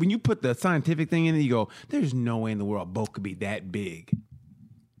when you put the scientific thing in it. You go, "There's no way in the world both could be that big."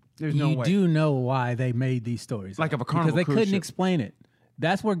 There's no You way. do know why they made these stories. Like up, of a Carnival because they cruise couldn't ship. explain it.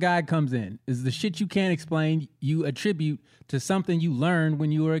 That's where God comes in. Is the shit you can't explain, you attribute to something you learned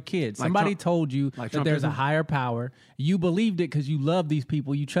when you were a kid. Somebody Trump- told you like that there's a Trumpism? higher power. You believed it because you loved these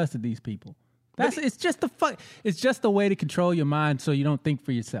people. You trusted these people. It's just It's just a way to control your mind so you don't think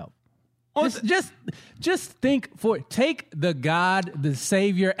for yourself. Just think take the God, the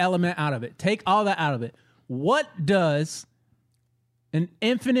Savior element out of it. Take all that out of it. What does an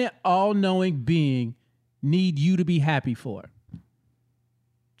infinite, all-knowing being need you to be happy for?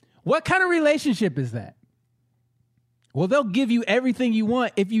 What kind of relationship is that? Well, they'll give you everything you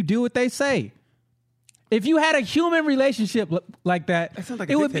want if you do what they say. If you had a human relationship like that, sounds like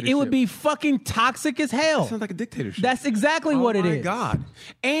a it would dictatorship. be fucking toxic as hell. Sounds like a dictatorship. That's exactly what it Oh is. my God!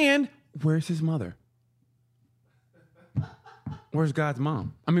 And where's his mother? Where's God's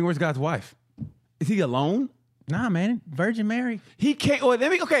mom? I mean, where's God's wife? Is he alone? Nah, man, Virgin Mary. He can't. Well,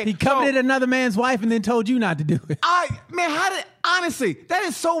 okay. He coveted another man's wife and then told you not to do it. Honestly, that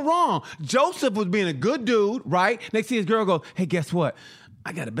is so wrong. Joseph was being a good dude, right? Next thing his girl goes, "Hey, guess what?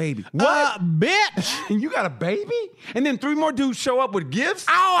 I got a baby." What? Bitch? And you got a baby? And then 3 more dudes show up with gifts?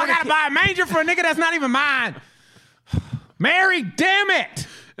 Oh, I gotta buy a manger for a nigga that's not even mine. Mary, damn it.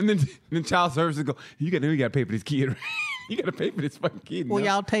 And then child services go, you got to pay for this kid. You got to pay for this fucking kid. Well,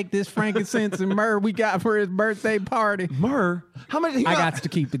 y'all take this frankincense and myrrh we got for his birthday party. Myrrh? How much? I got to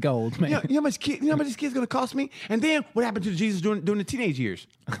keep the gold, man. You know how much this kid's going to cost me? And then what happened to Jesus during the teenage years?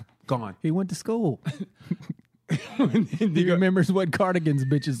 Gone. He went to school. He remembers what cardigans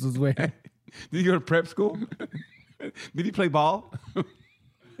bitches was wearing. Did he go to prep school? Did he play ball?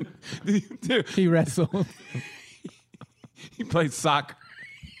 He wrestled. He played soccer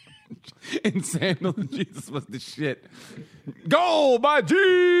in sandals. Jesus was the shit. Goal by Jesus.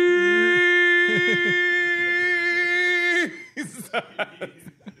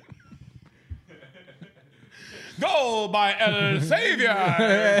 Goal by El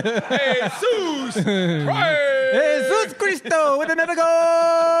Savior. Jesus Christ. Jesus Cristo with another goal.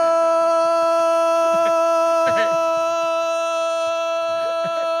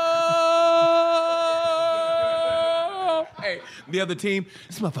 Hey, the other team,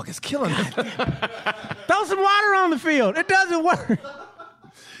 this motherfucker's killing us. Throw some water on the field. It doesn't work.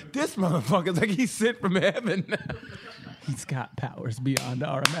 This motherfucker's like he's sent from heaven. He's got powers beyond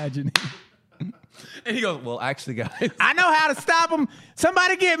our imagining. And he goes, well, actually, guys. I know how to stop him.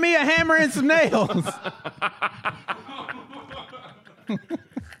 Somebody get me a hammer and some nails.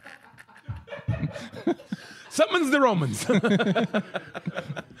 Summons the Romans.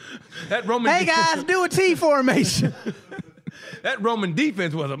 That Roman. Hey, guys, do a T formation. That Roman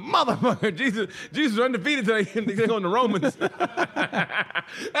defense was a motherfucker. Jesus was undefeated until they took on the Romans.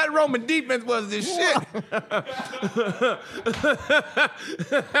 That Roman defense was the shit.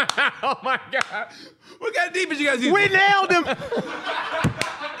 Oh my God. What kind of defense you guys use? We nailed him.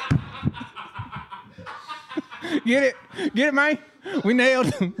 Get it? Get it, man? We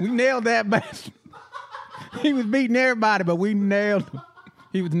nailed him. We nailed that bastard. He was beating everybody, but we nailed him.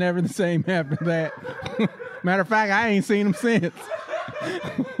 He was never the same after that. Matter of fact, I ain't seen him since.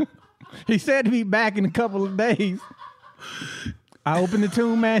 He said to be back in a couple of days. I opened the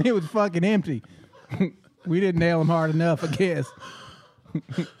tomb, man. It was fucking empty. We didn't nail him hard enough, I guess.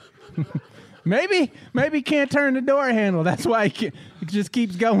 Maybe he can't turn the door handle. That's why he just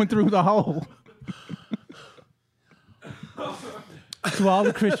keeps going through the hole. To all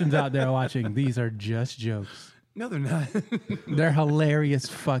the Christians out there watching, these are just jokes. No, they're not. They're hilarious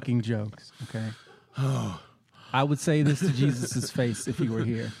fucking jokes, okay? I would say this to Jesus' face if he were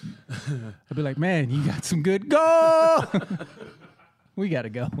here. I'd be like, man, you got some good go. We got to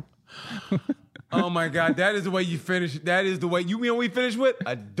go. Oh, my God. That is the way you finish. That is the way. You know what we finished with?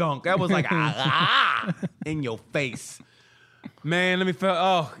 A dunk. That was like, in your face. Man, let me feel.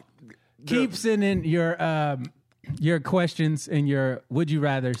 Oh. Keep sending your questions and your would you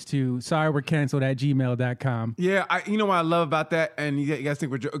rathers to sorrywe'recanceled@gmail.com. Yeah, you know what I love about that, and you guys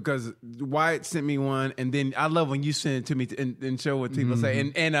think we're because Wyatt sent me one, and then I love when you send it to me and show what people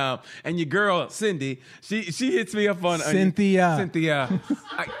say, and your girl Cindy, she hits me up on Cynthia.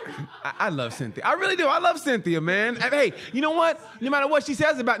 I love Cynthia. I really do. I love Cynthia, man. Hey, you know what? No matter what she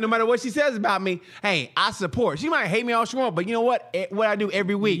says about me, hey, I support. She might hate me all she wants, but you know what? What I do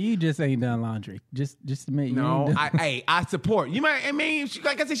every week. You just ain't done laundry. Just admit. No, I support. You might. I mean,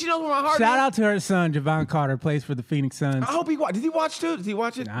 like I said, she knows where my heart is. Shout out to her son, Javon Carter, plays for the Phoenix Suns. I hope he watch. Did he watch too? Does he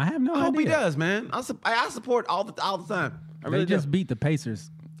watch it? I have no idea. I hope he does, man. I support all the time. I really just beat the Pacers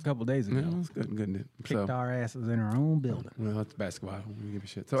a couple days ago. Yeah, that's good. Kicked our asses in our own building. Well, it's basketball. I don't give a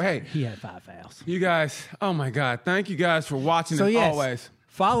shit. So hey, he had 5 fouls. You guys. Oh my God! Thank you guys for watching. Always.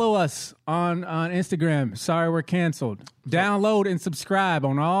 Follow us on Instagram. Sorry, we're canceled. Download and subscribe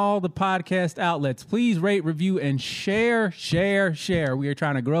on all the podcast outlets. Please rate, review, and share. We are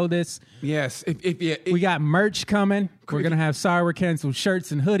trying to grow this. Yes. We got merch coming. We're going to have Sorry, we're canceled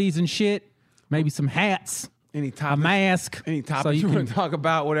shirts and hoodies and shit. Maybe some hats. Any topic, a mask. Any topic so you want to talk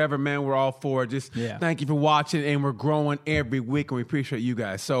about, whatever, man, we're all for it. Just thank you for watching, and we're growing every week, and we appreciate you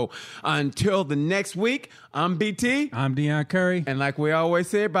guys. So until the next week, I'm BT. I'm Deion Curry. And like we always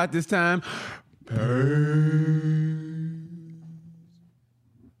say about this time, peace.